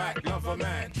 tough back, lover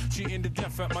man, cheating to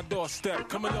death at my doorstep.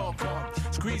 Come along, come,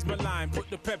 squeeze my line, put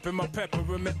the pep in my pepper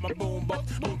and make my boom bop,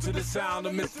 boom to the sound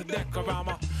of Mr. Decker. I'm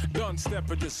a done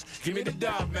stepper, just give me the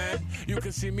dub, man. You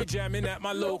can see me jamming at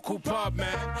my local pub,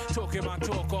 man. Talking my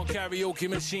talk on karaoke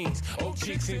machines. Old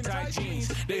chicks in tight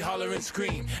jeans, they holler and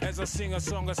scream as I sing a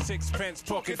song of sixpence,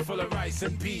 pocket full of rice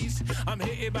and peas. I'm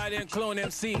hit by them clone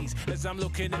MCs as I'm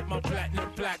looking at my platinum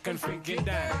black and thinking,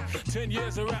 damn, 10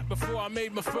 years of rap before I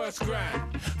made my first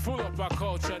grand. Full of our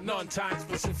culture, non-time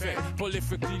specific,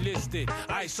 prolifically listed,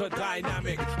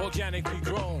 isodynamic, organically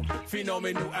grown,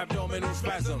 phenomenal abdominal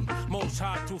spasm, most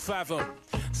hard to fathom.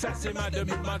 Sassy madam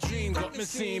in my dream got me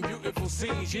seeing beautiful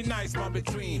scenes. She nice my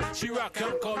between, she rock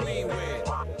and come in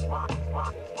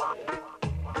with.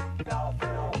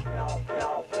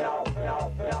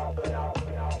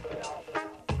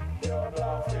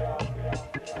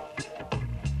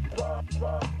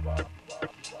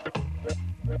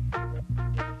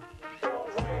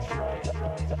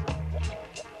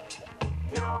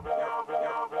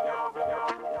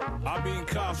 I'm being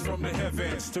cast from the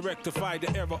heavens to rectify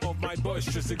the error of my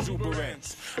boisterous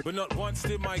exuberance. But not once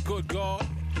did my good God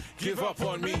give up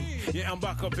on me. Yeah, I'm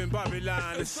back up in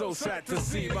Babylon. It's so sad to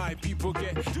see my people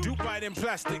get duped by them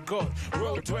plastic gods.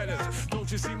 Road dwellers,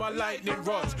 don't you see my lightning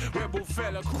rods? Rebel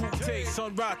fella, Kute,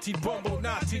 Sunrati, Bumble,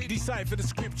 Nati, decipher the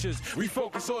scriptures.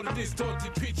 Refocus all the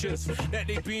distorted pictures that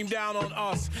they beam down on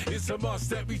us. It's a must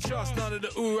that we trust, none of the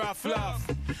oorah fluff.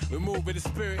 We move with the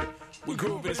spirit, we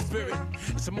groove with the spirit.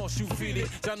 It's a must you feel it,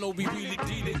 I know we really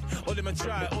deal it. All them a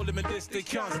try, all them a this, they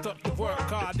can't stop the work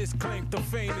hard. This claim to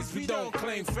fame is we don't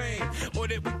claim fame. All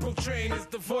that we portray is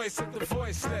the voice of the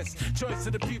voiceless. Choice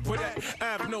of the people that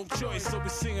have no choice. So we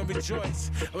sing and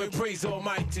rejoice, and we praise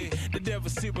Almighty. The devil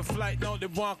see with flight, now they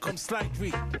want come slight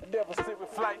we. The devil see with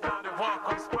flight, now they want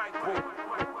come spite we.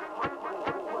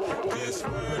 This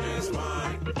word is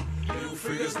mine. You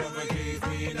figures never gave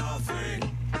me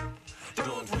nothing.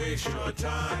 Don't waste your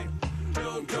time.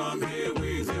 Don't come here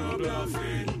with your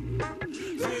bluffing.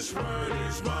 This word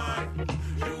is mine.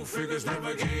 You figures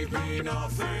never gave me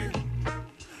nothing.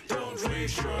 Don't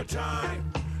waste your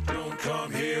time. Don't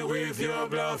come here with your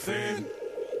bluffing.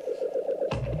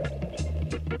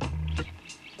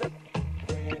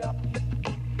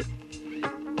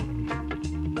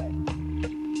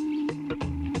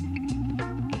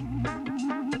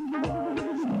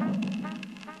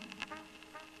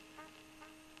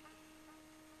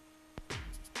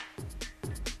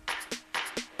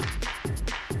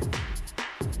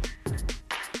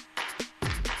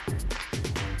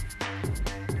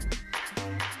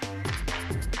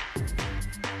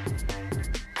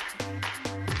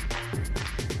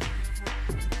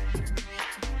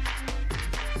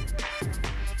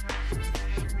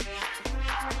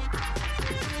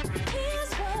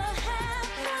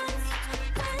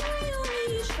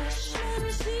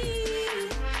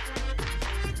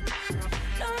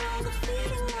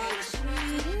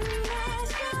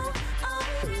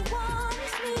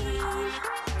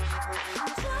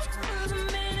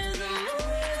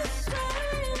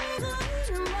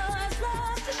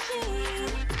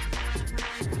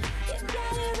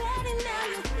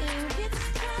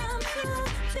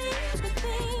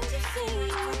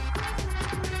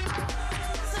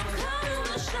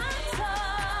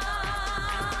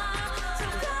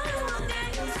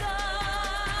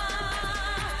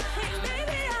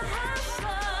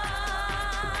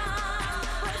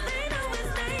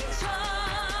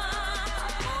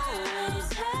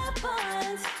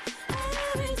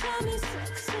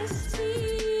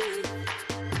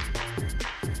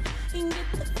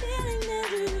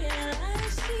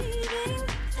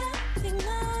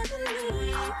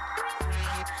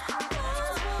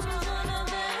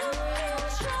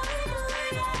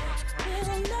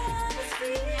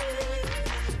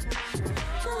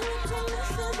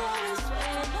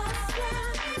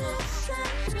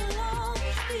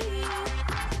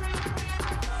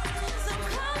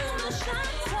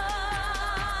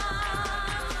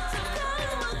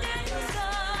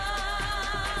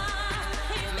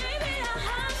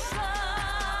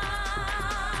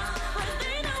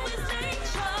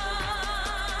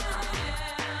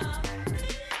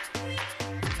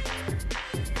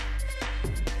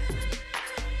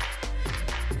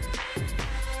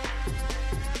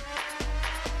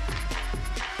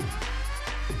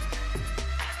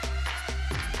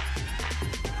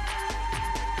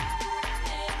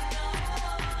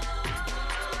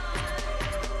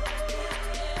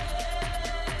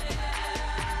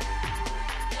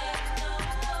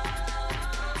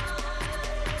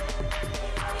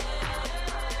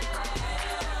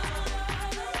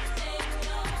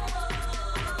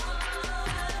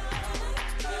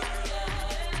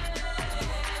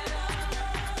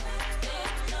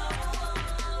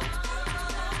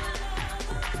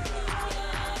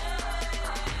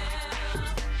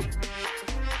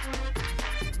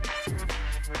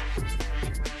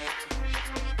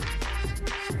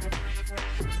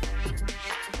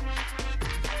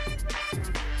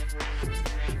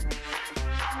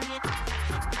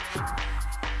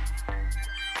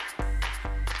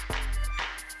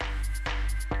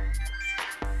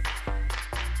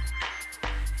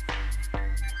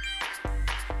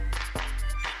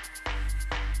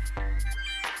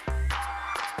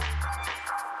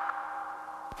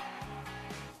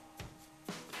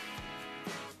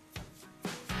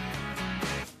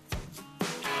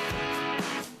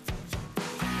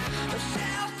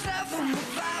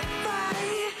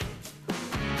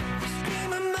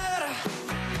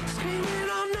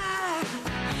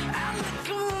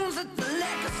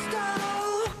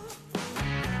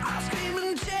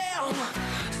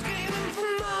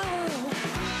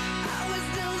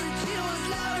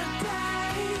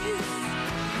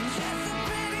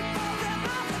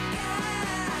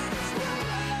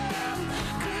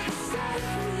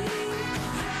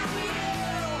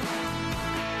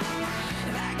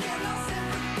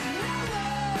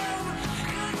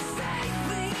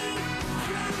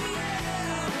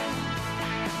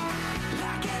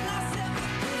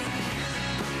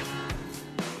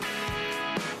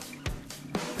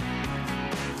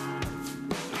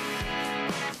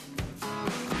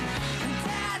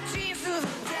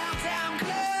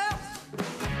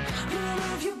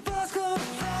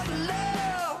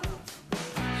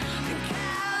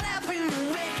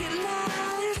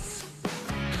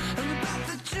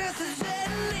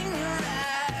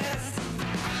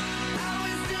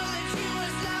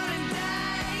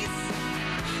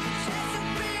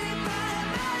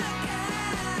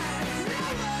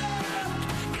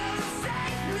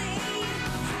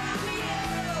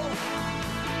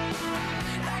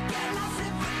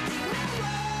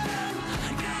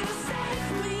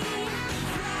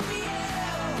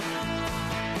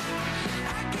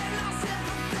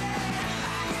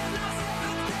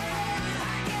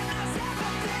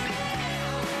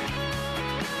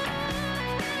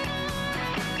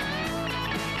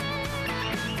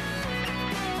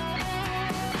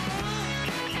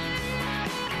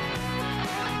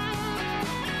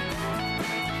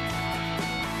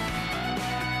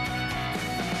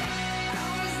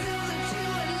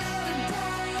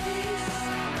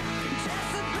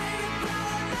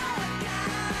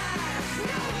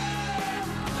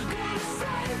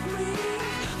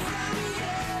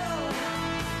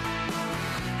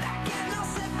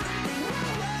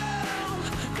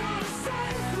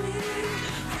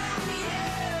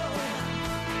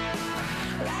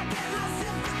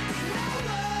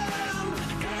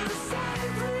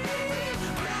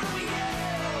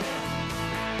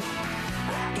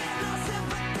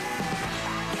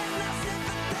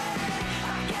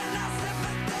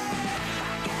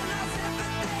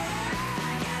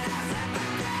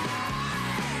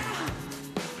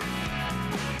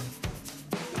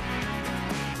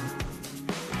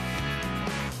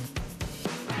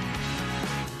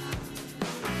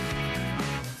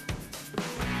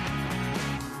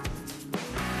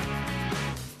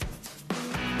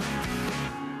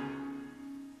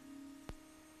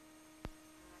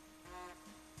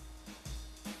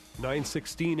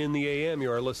 9:16 in the AM.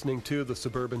 You are listening to the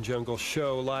Suburban Jungle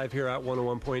Show live here at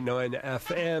 101.9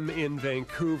 FM in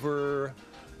Vancouver.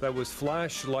 That was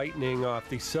Flash Lightning off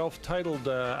the self-titled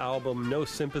album No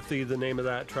Sympathy, the name of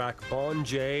that track. Bon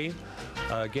J,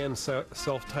 again,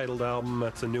 self-titled album.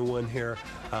 That's a new one here.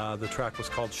 The track was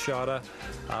called Shada.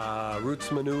 Roots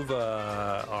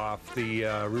Manuva off the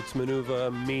Roots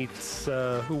Manuva meets,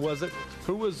 who was it?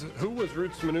 Who was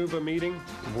Roots Manuva meeting?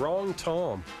 Wrong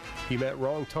Tom. He met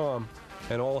Wrong Tom,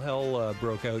 and all hell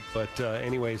broke out. But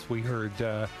anyways, we heard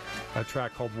a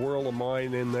track called Whirl of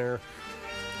Mine in there.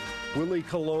 Willie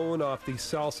Colon off the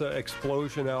Salsa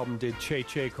Explosion album did Che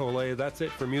Che Cole. That's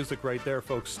it for music right there,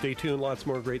 folks. Stay tuned. Lots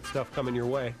more great stuff coming your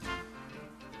way.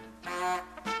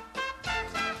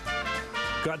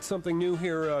 Got something new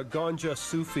here, Ganja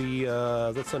Sufi.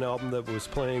 That's an album that was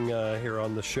playing here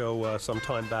on the show some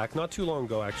time back. Not too long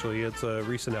ago, actually. It's a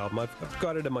recent album. I've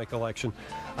got it in my collection.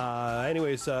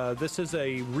 Anyways, this is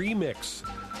a remix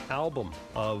album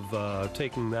of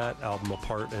taking that album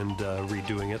apart and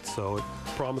redoing it. So it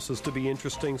promises to be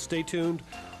interesting. Stay tuned.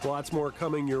 Lots more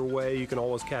coming your way. You can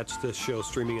always catch this show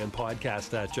streaming and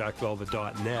podcast at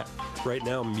jackvelvet.net. Right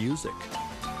now, music.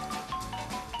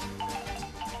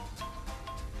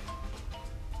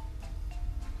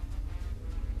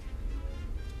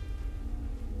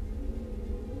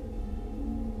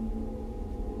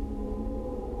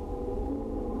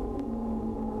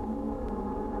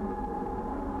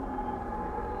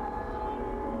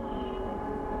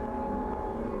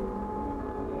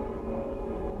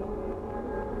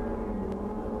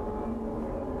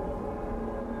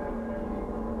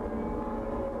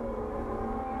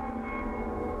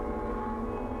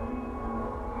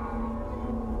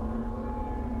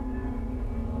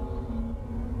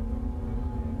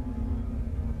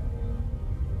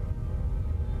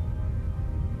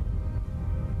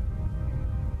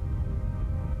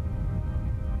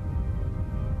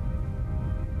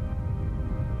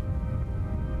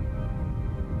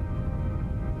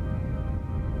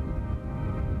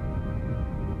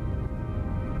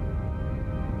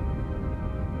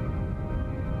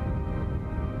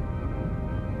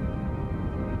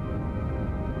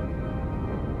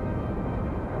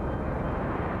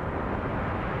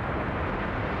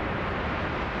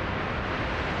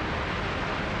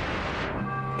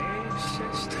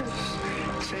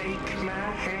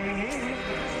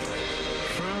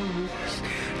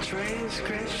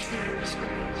 Transgressions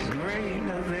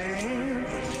greater than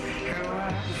how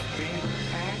I've been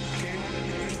acting.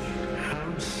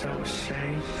 I'm so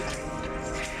safe.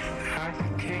 I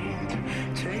can't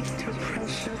take the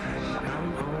pressure.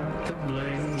 I'm on the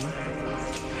blame.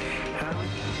 I'm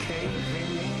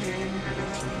caving in.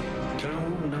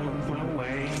 Don't know my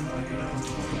way.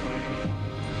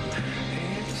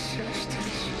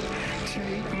 Ancestors,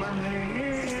 take my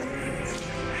hand.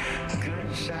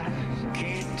 'Cause I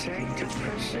can't take the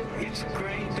pressure, it's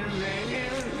greater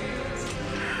than.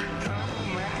 Oh,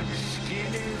 my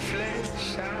skin and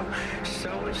flesh, I'm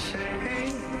so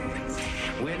ashamed.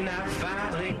 When I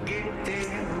finally get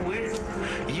there, will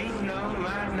you know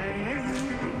my name?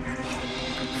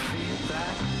 Feel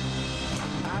like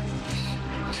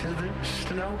ice to the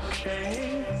snow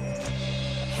chain.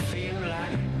 Feel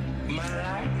like my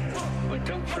life with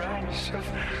the price of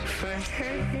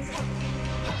fame.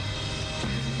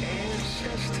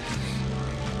 Ancestors,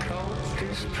 cold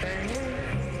as pain.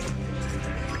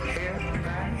 Here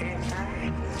I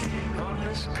am on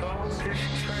this coldest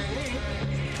train.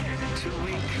 Till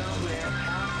we come in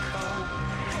hot cold,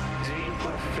 deep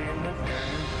within the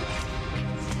dirt.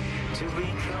 Till we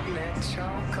come that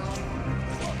charcoal,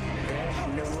 that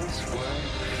newest word.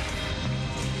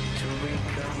 Till we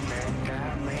come that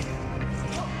diamond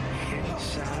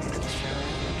inside the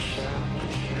church.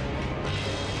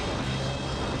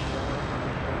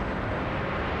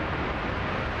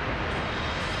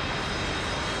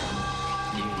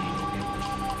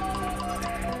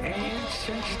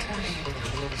 Ancestors,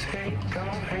 take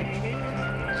our hands.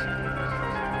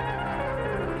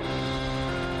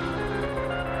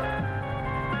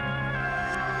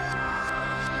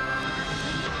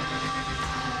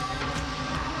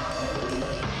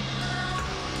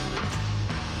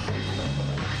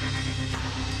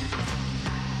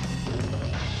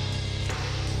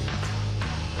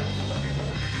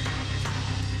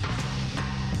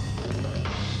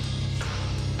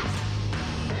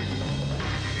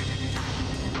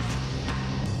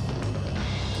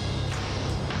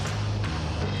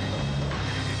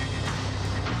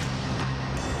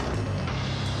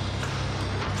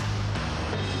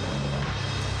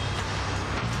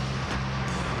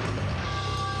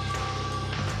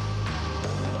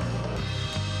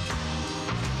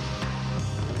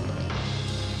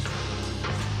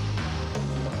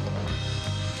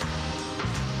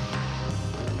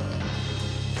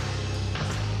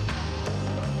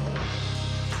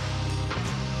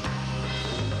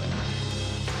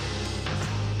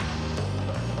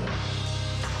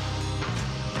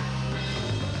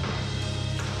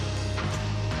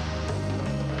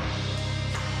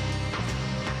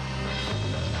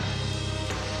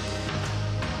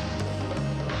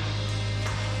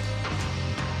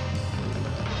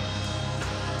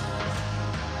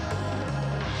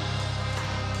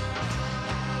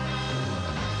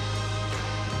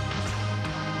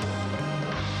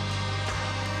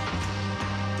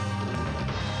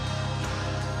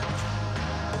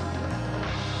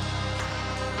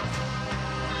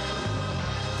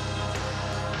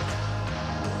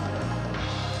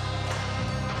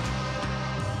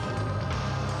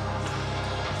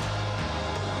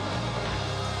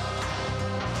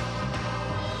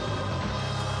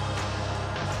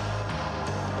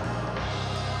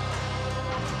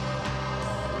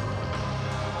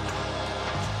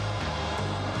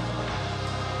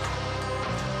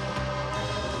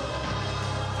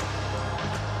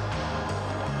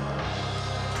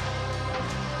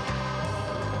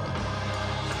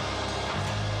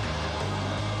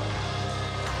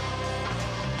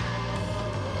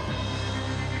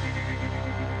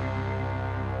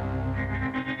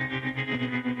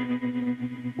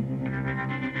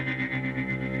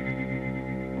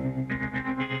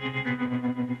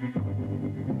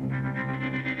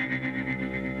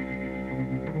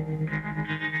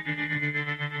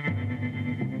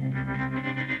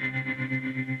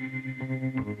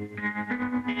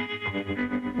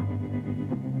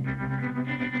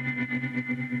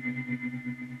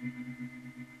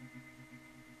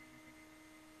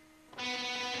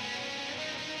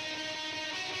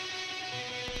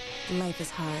 Life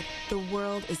is hard. The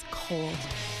world is cold.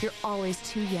 You're always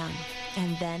too young,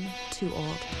 and then too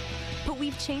old. But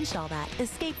we've changed all that.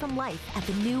 Escape from life at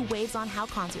the new Waves on How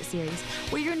concert series,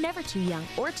 where you're never too young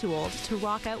or too old to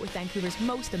rock out with Vancouver's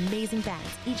most amazing bands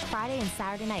each Friday and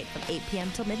Saturday night from 8 p.m.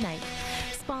 till midnight.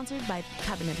 Sponsored by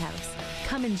Covenant House.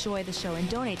 Come enjoy the show and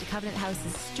donate to Covenant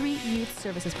House's Street Youth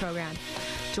Services program.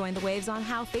 Join the Waves on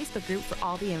How Facebook group for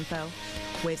all the info.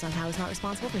 Waves on How is not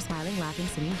responsible for smiling, laughing,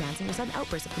 singing, dancing, or sudden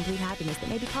outbursts of complete happiness that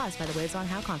may be caused by the Waves on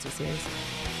How concert series.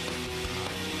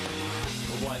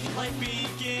 One life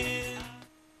begins.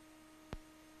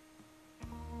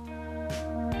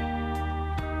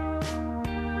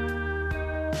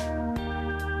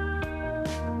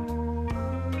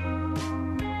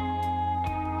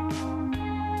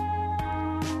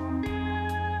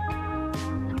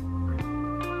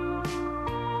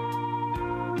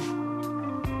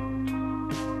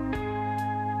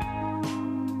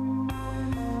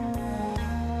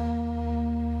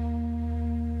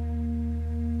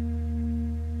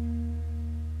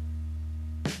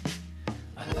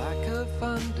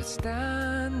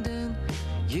 Understanding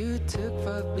you took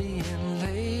for being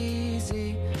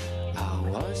lazy. I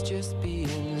was just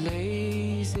being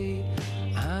lazy.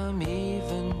 I'm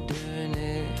even doing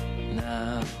it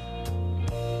now.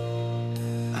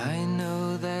 I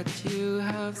know that you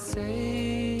have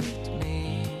saved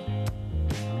me.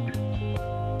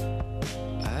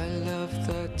 I love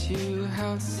that you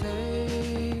have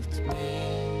saved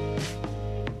me.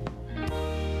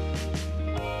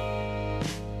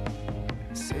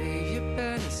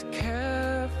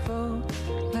 Careful,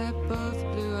 let both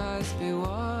blue eyes be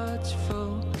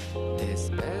watchful. It's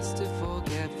best to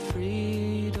forget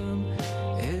freedom.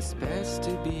 It's best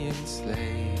to be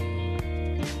enslaved.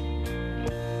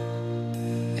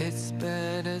 It's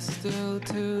better still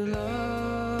to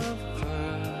love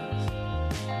first.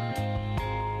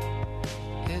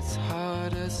 It's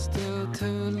harder still to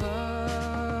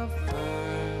love first.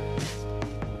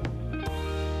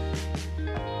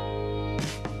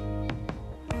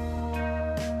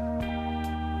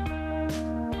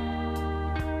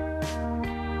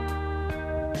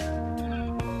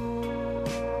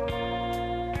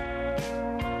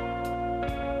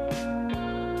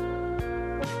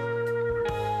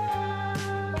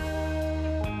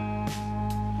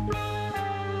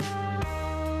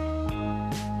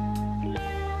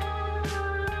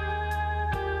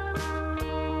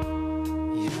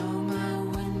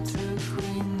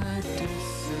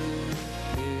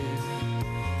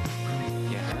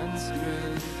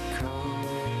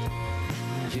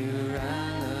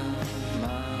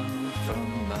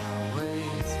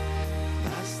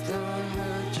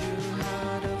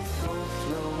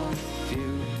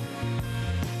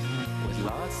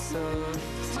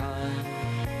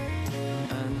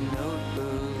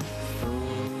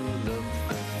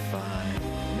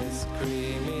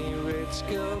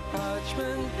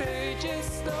 Parchment pages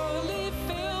slowly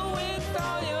fill with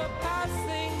all your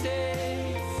passing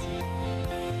days.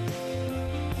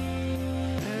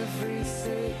 Every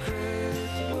sacred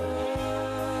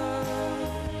word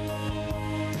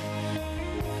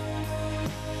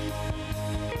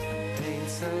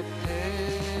paints a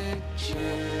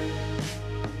picture.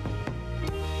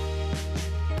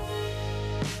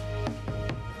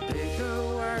 Bigger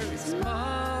worries,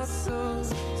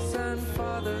 muscles, send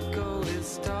father go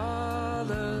is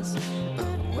dollars.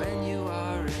 But when you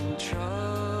are in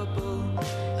trouble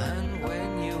and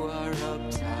when you are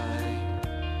uptight,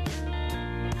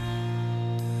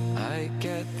 I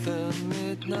get the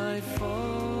midnight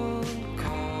phone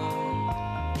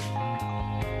call.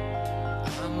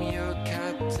 I'm your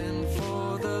captain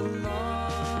for the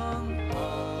long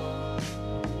haul.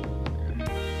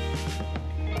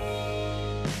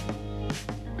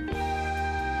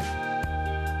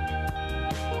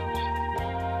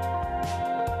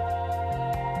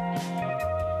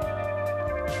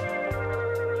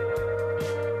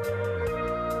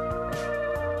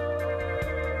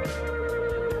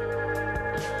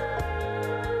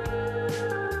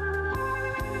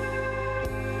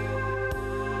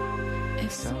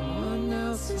 Someone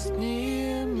else is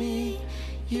near me.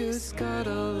 You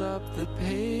scuttle up the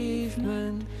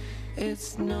pavement.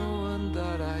 It's no one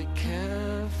that I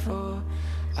care for.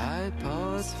 I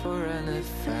pause for an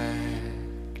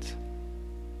effect.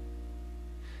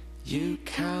 You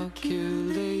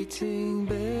calculating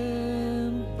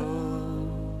bimbo.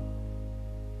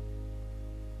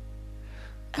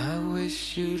 I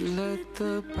wish you'd let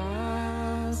the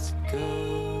past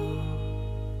go.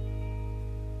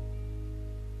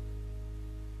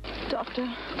 Doctor,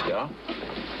 Yeah?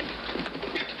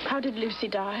 how did Lucy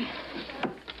die?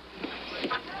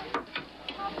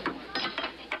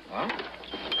 Huh?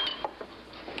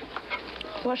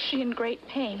 Was she in great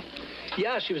pain?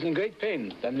 Yeah, she was in great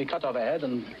pain. Then we cut off her head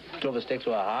and drove a stake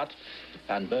through her heart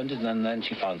and burned it, and then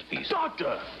she found peace.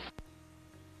 Doctor!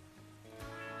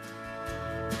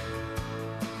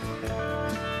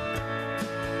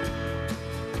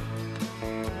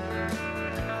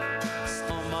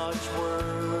 So much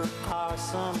work are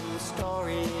some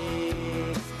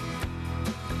stories.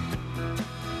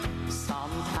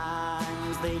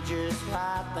 Sometimes they just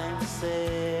write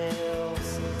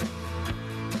themselves.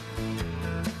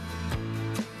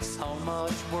 So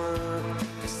much work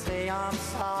to say I'm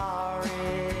sorry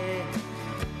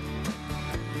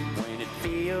when it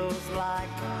feels like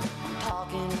I'm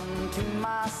talking to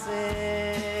myself.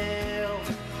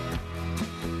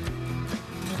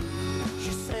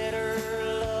 She said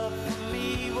her love for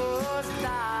me was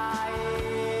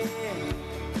dying.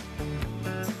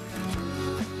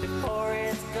 Before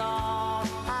it's gone,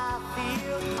 I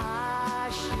feel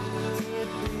I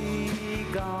should be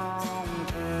gone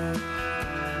too.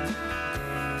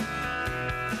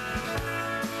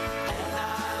 And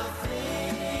I'll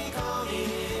think on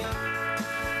it,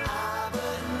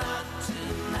 but not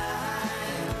tonight.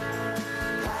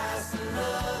 Last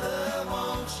another,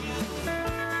 won't you?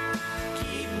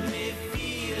 Keep me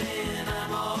feeling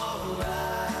I'm alright.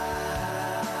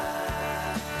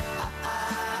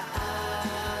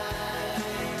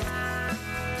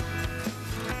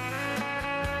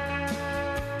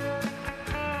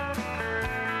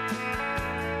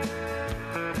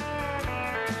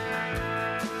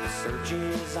 Search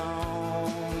is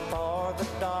on for the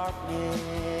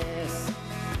darkness,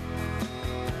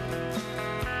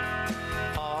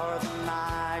 for the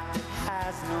night that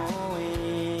has no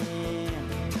end.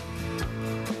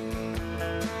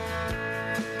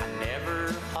 I never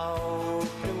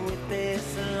hoped with this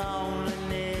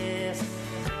loneliness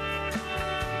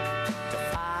to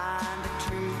find a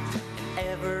true and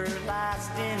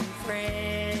everlasting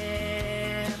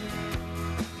friend.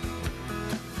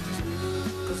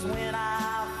 'Cause when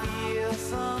I feel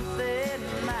something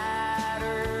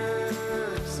matters,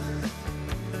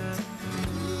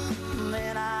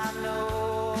 then I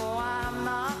know I'm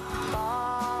not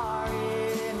far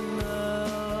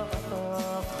enough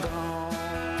gone.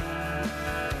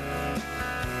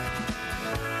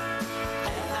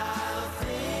 And I'll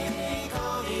think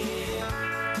on it,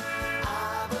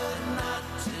 but not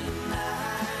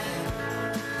tonight.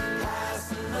 Last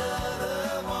another,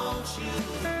 won't you?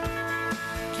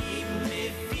 Keep me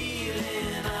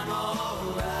feeling I'm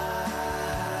alright.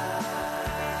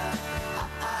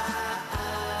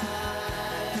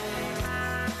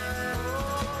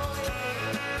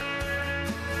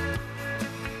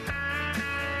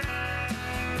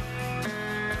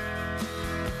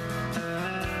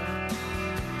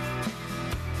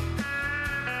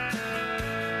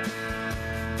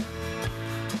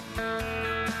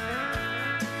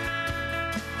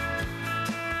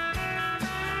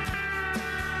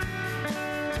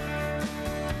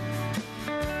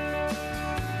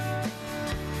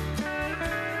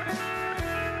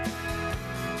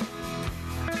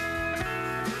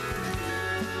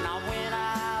 Now when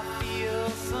I feel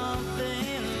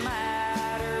something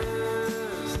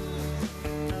matters,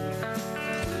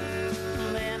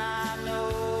 then I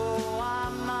know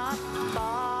I'm not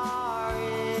far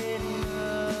enough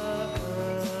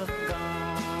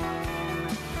gone.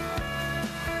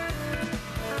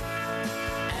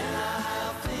 And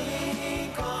I'll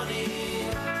think on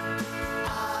it,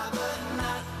 but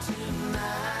not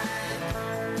tonight.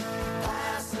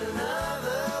 Last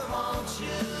another, won't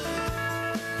you?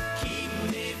 Keep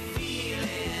me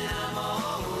feeling I'm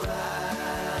alright.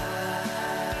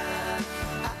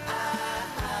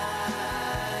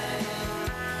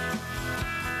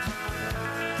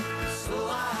 So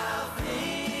I'll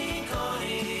think on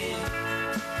it,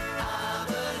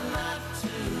 but not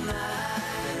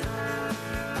tonight.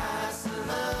 Last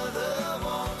another,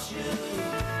 won't you?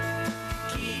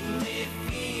 Keep me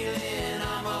feeling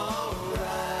I'm alright.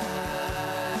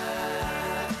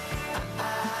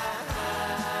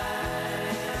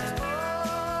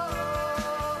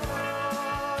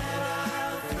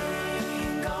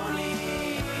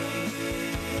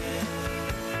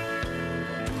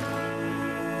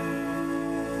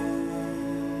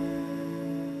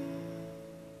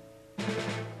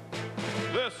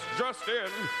 This just in,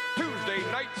 Tuesday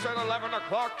nights at 11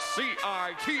 o'clock,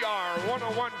 CITR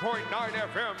 101.9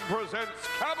 FM presents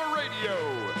Cabaret Radio.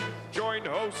 Join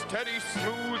host Teddy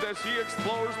Smooth as he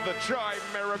explores the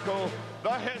chimerical,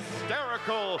 the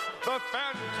hysterical, the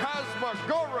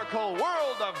phantasmagorical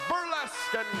world of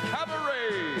burlesque and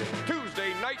cabaret.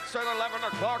 Tuesday nights at 11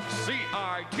 o'clock,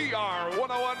 CITR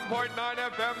 101.9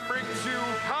 FM brings you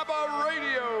Cabaret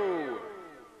Radio.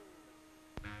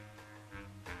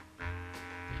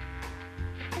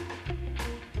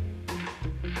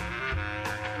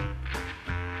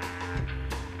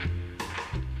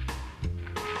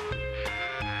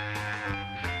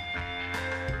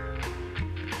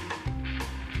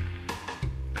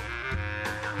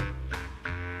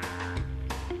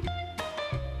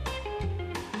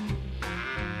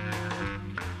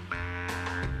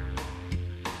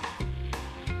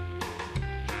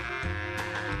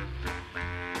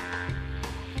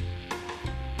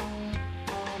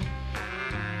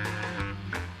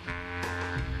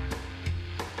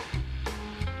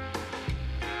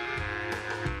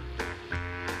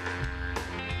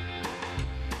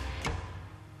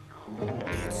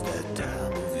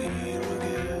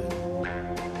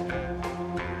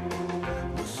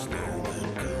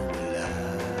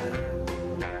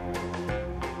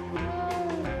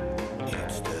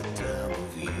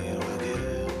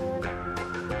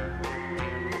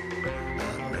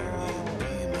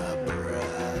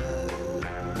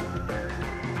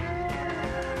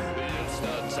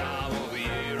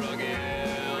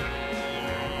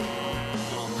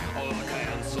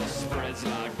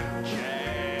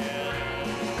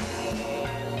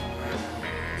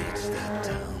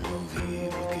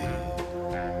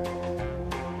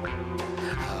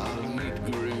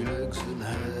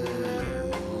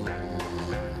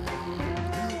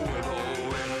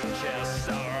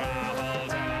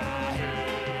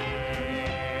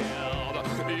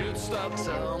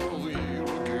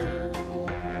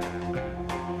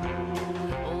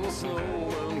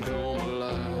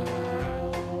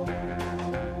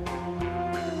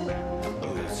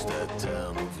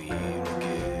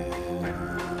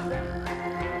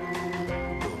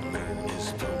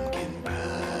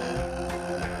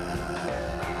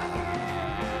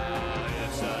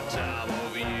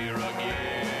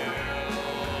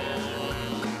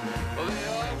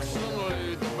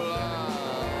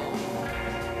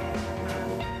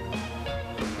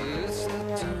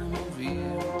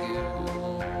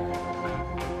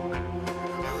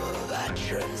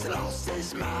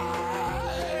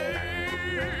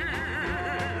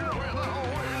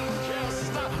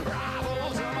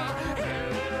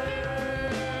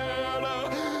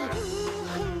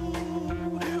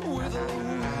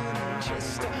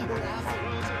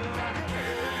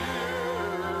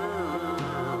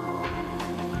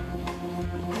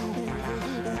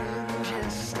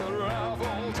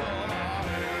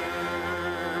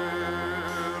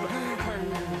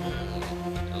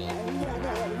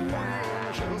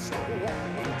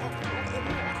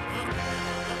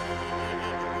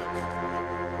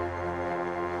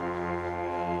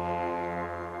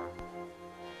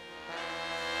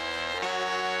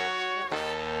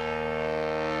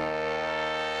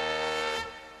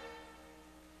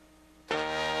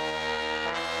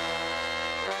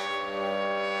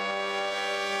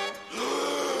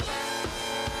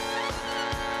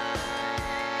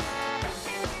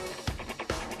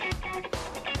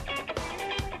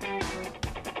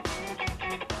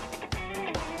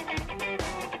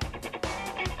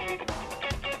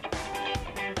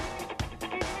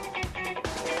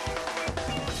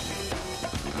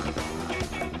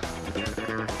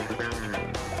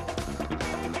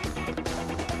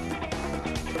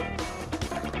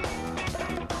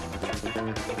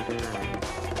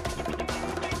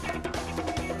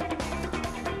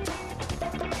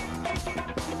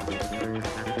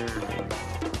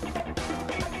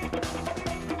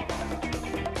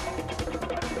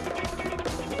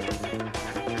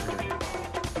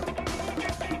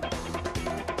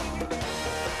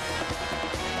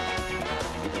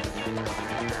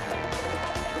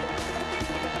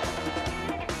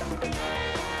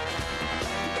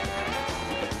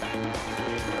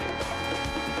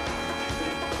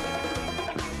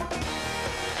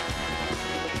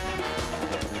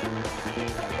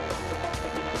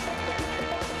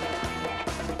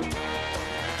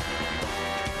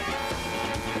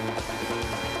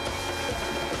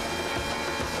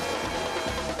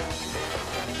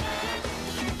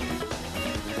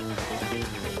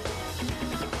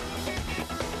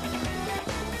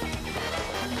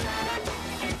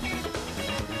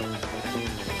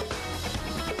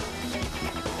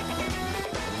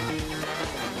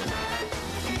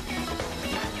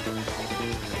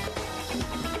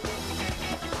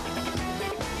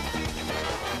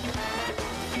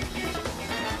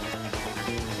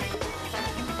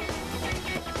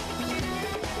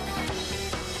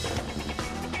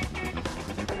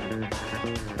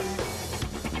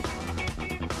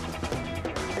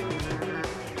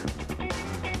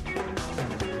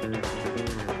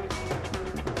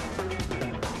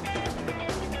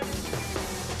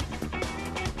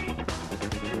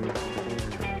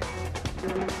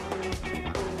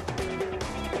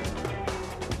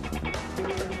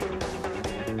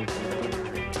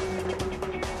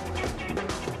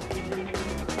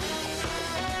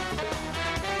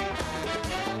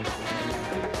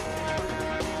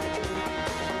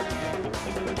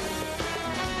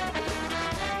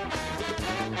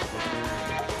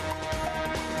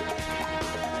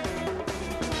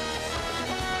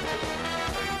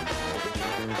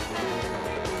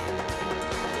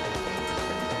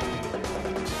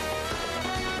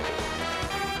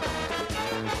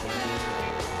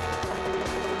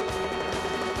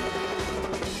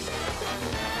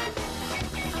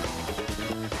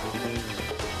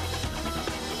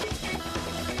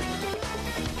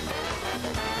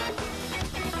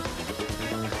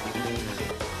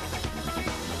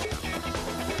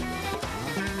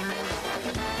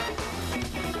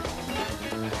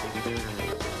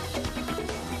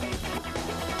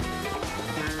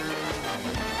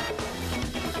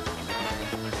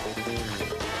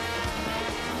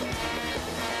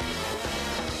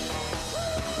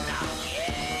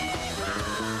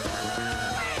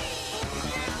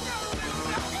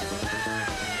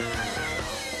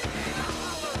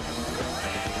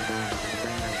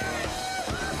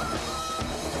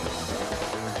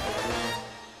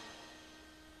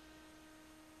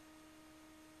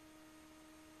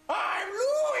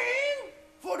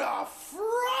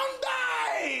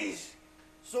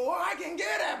 so I can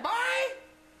get a bite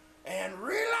and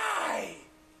rely.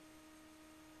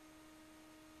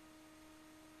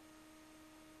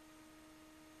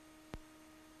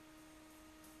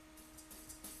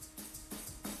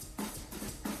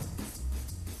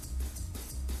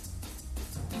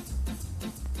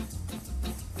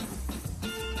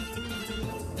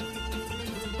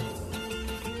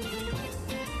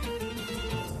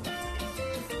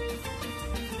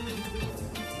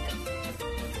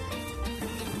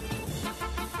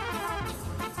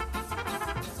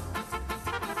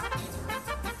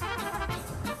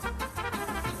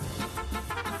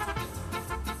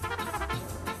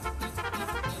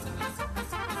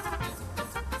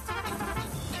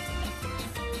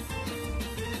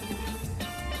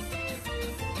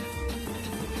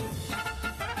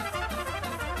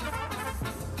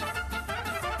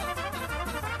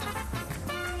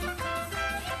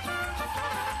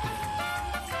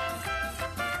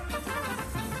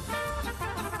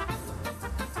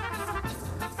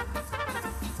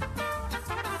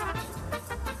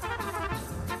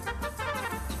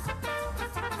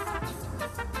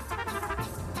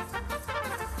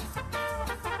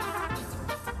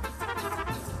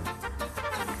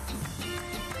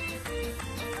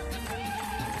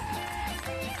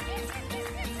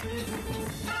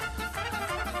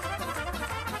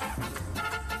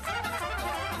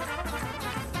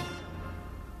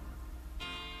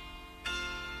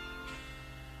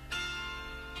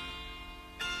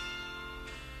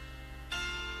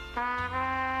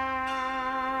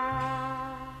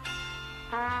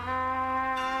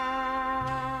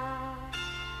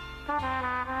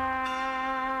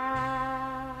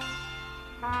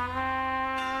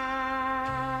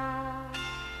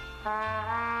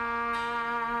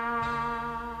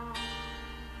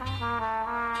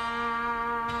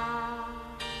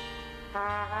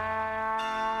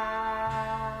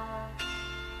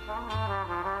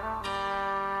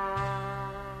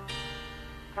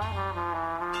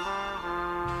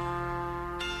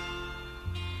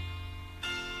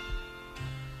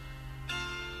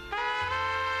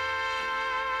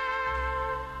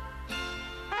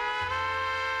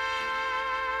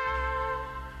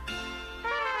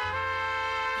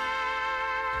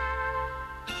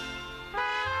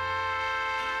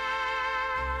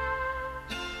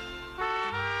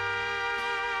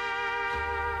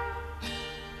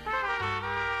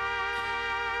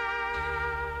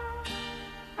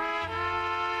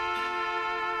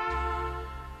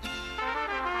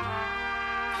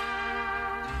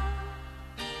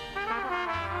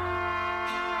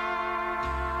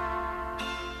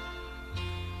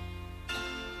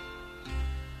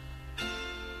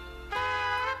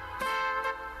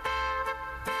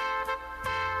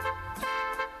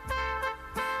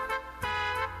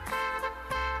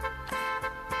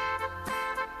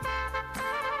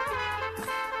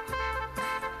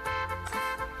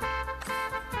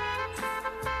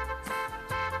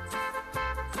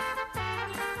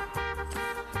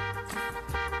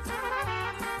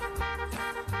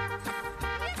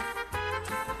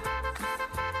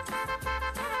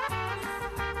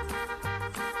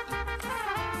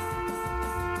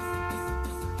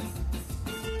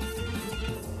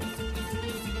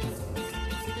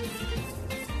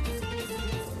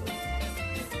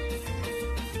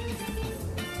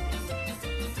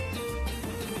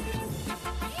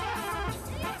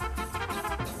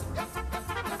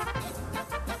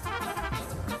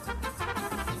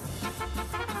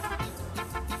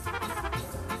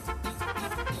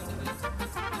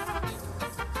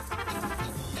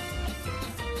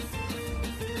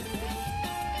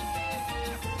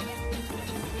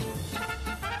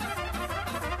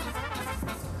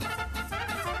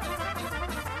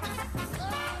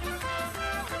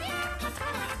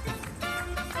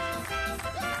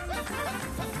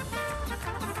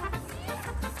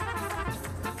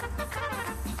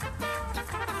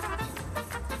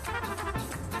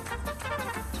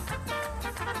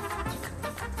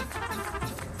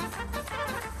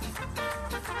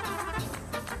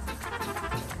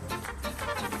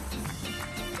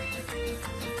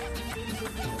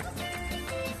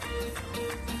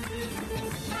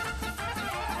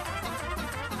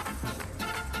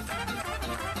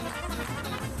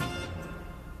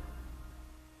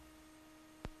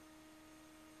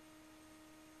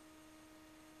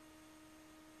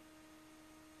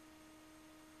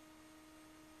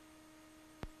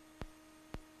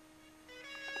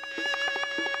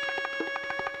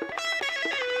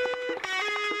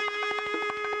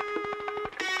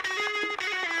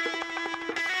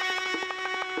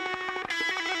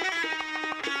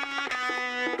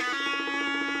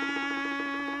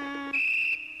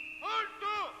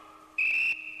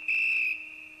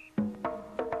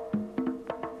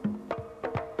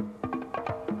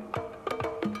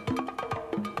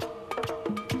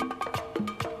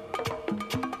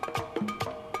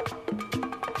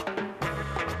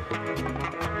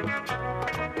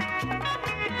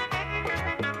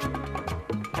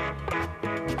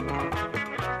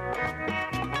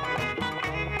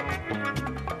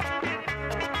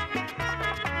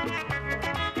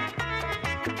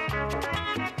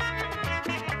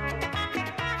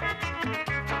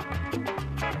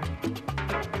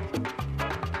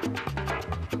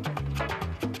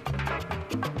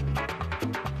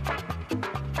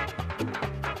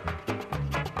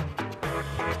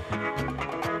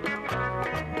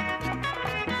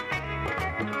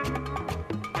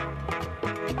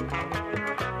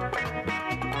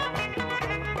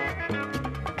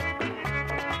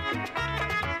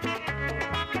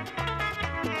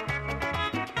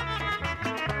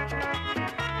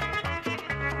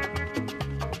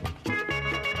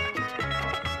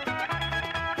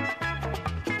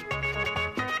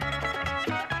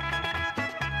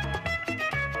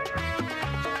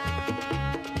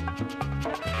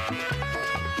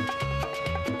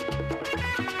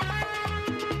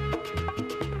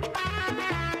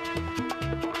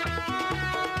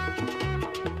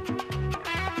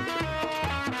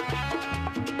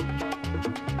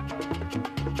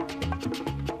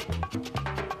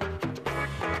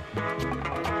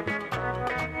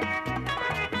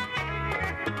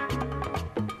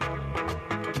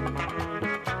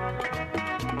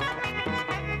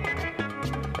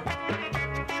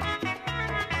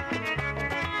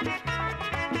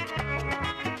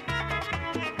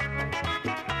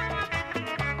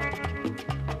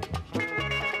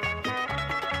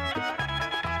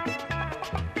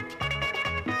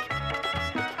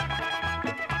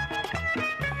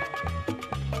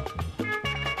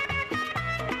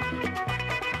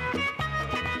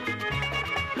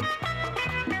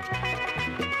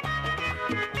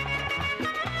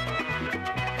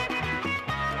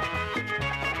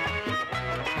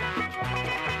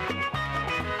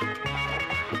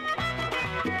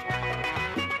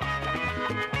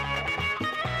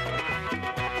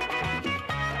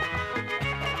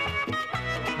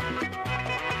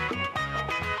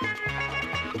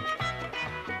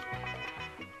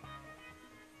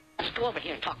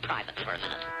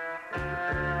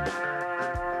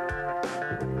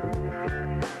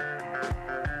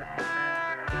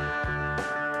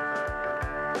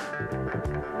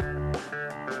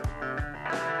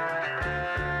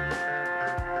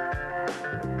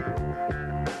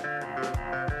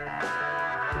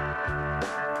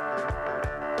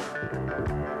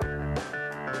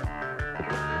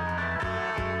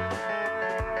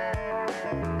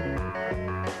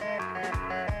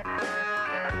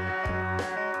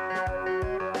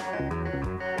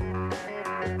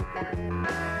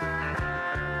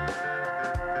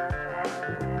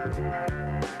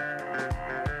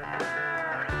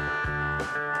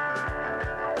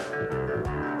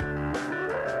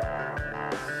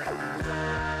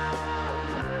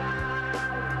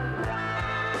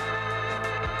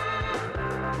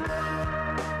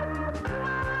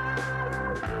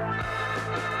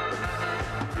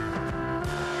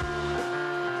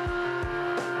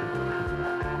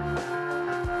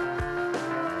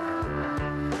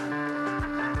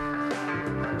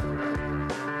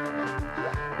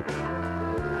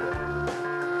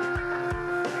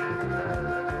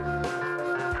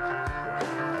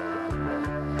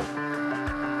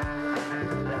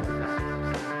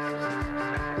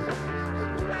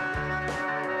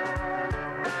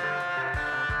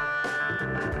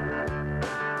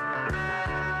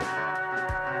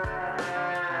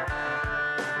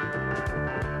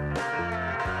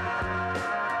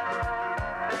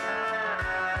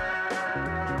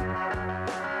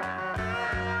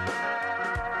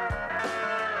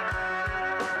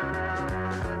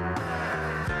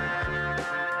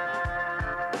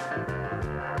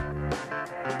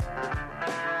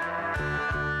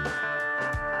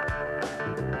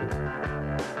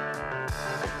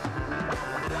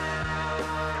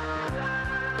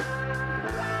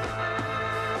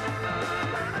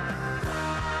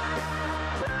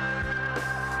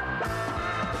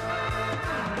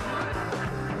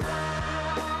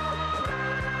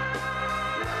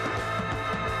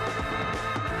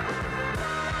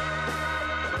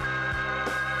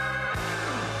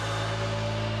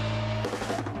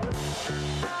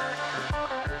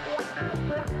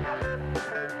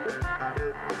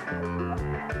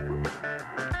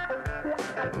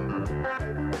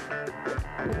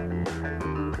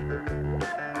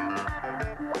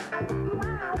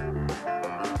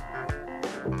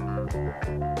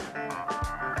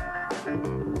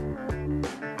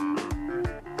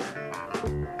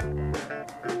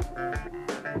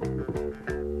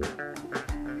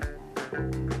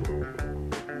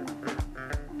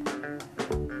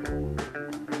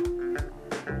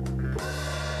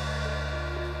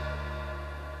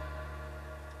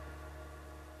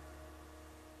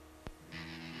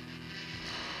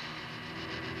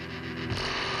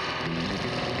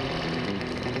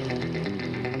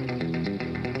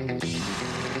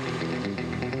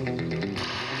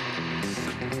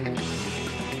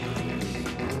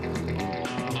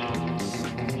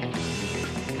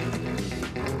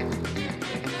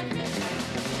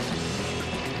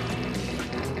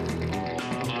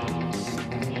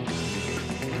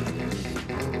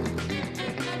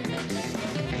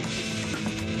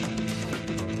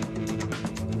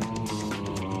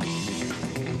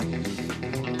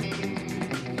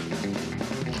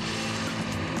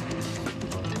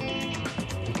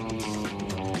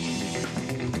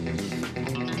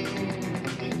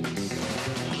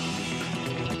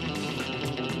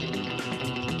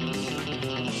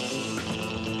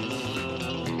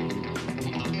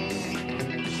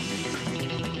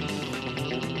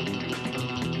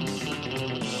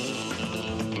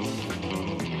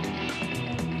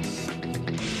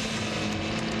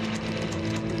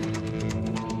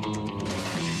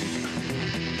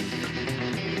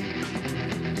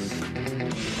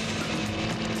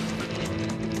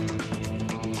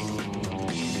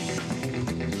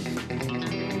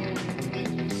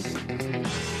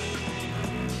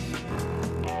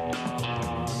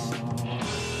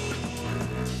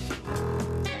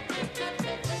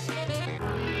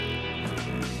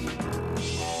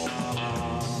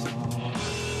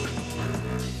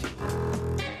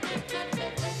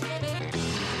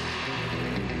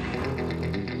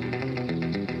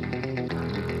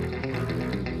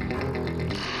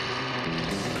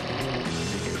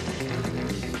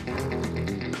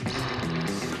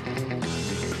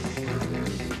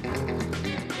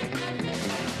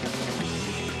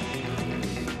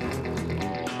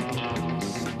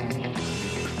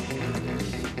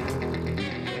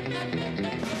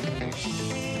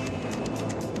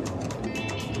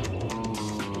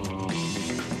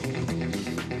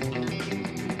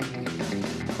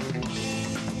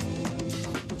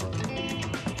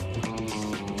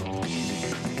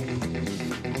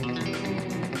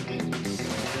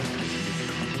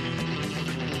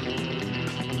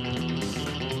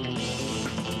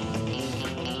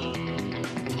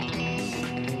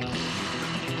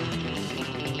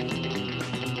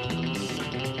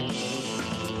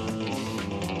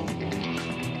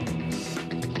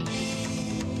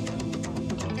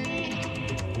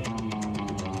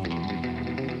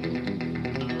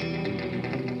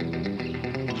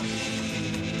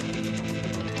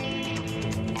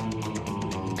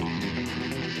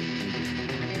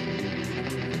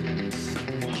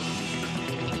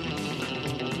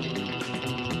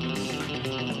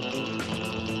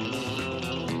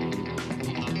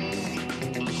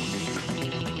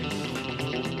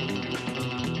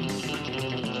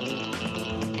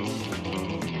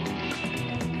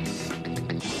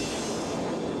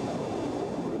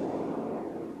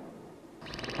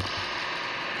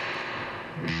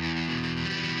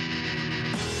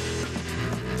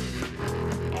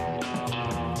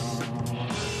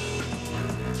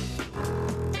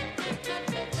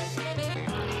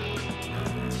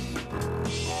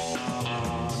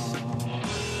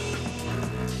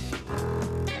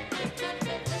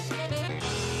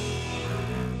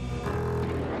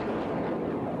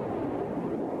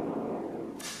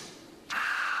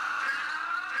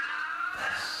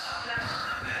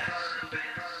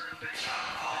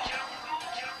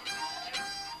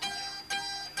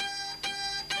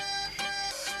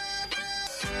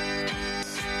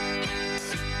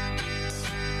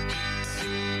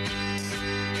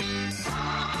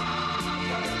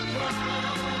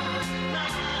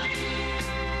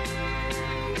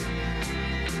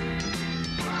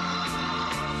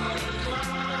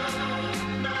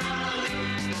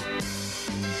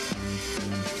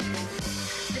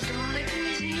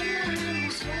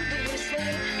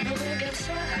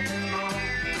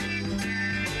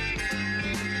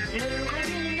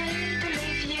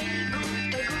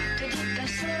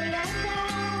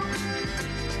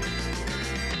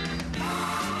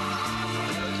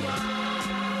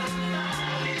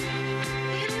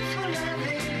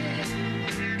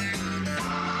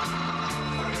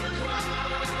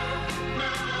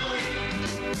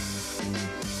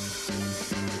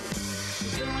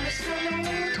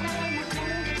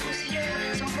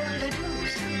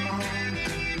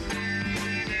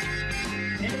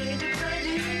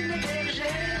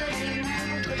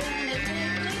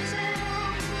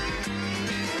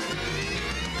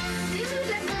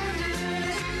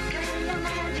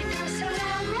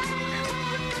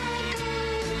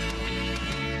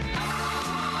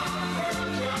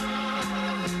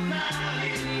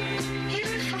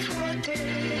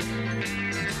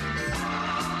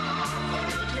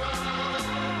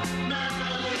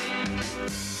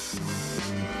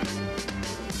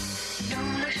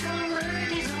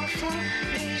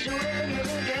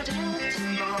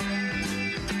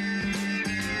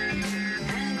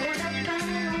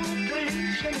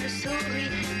 souris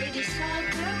et dit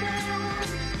simplement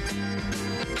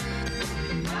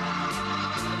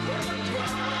abonne-toi,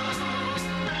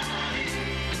 Marie,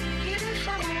 il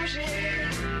faut manger.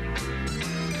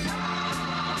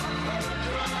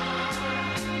 Abonne-toi, Marie.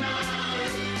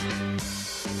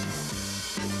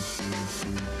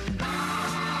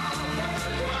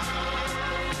 Abonne-toi,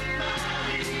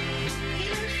 Marie,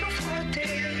 il faut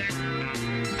frotter.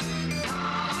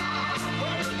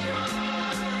 Abonne-toi,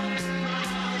 Marie.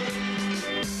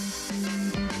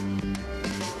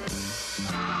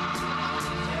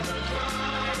 Abonne-toi,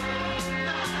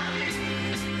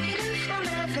 Marie, il faut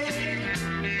laver.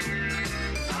 Abonne-toi, Marie.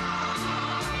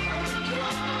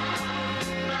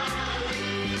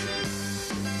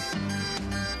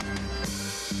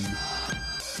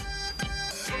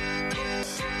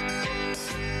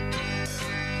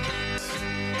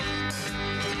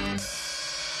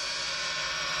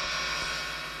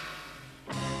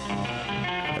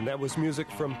 And that was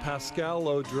music from Pascal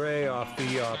Audrey off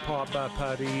the Papa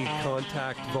Paris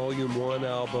Contact Volume 1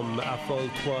 album,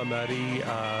 Affole-toi Marie.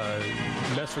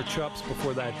 Messer Chups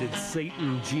before that did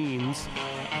Satan Jeans.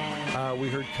 We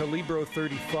heard Calibro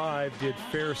 35 did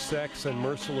Fair Sex and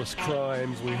Merciless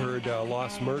Crimes. We heard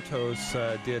Los Muertos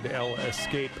did El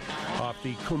Escape off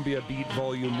the Cumbia Beat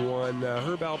Volume 1.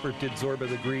 Herb Alpert did Zorba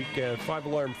the Greek. Five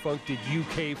Alarm Funk did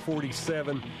UK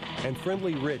 47. And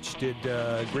Friendly Rich did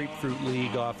Grapefruit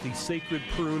League off the Sacred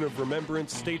Prune of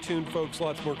Remembrance. Stay tuned, folks.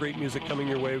 Lots more great music coming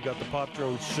your way. We've got the Pop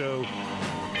Drone Show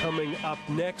coming up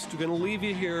next. We're going to leave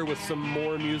you here with some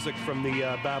more music from the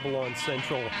Babylon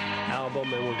Central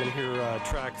album, and we're going to hear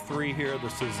track 3 here.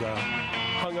 This is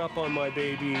Hung Up on My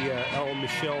Baby, El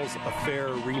Michel's Affair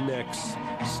remix.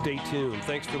 Stay tuned.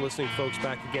 Thanks for listening, folks.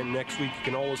 Back again next week. You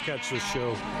can always catch this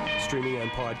show streaming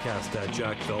and podcast at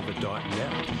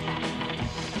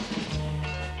jackvelvet.net.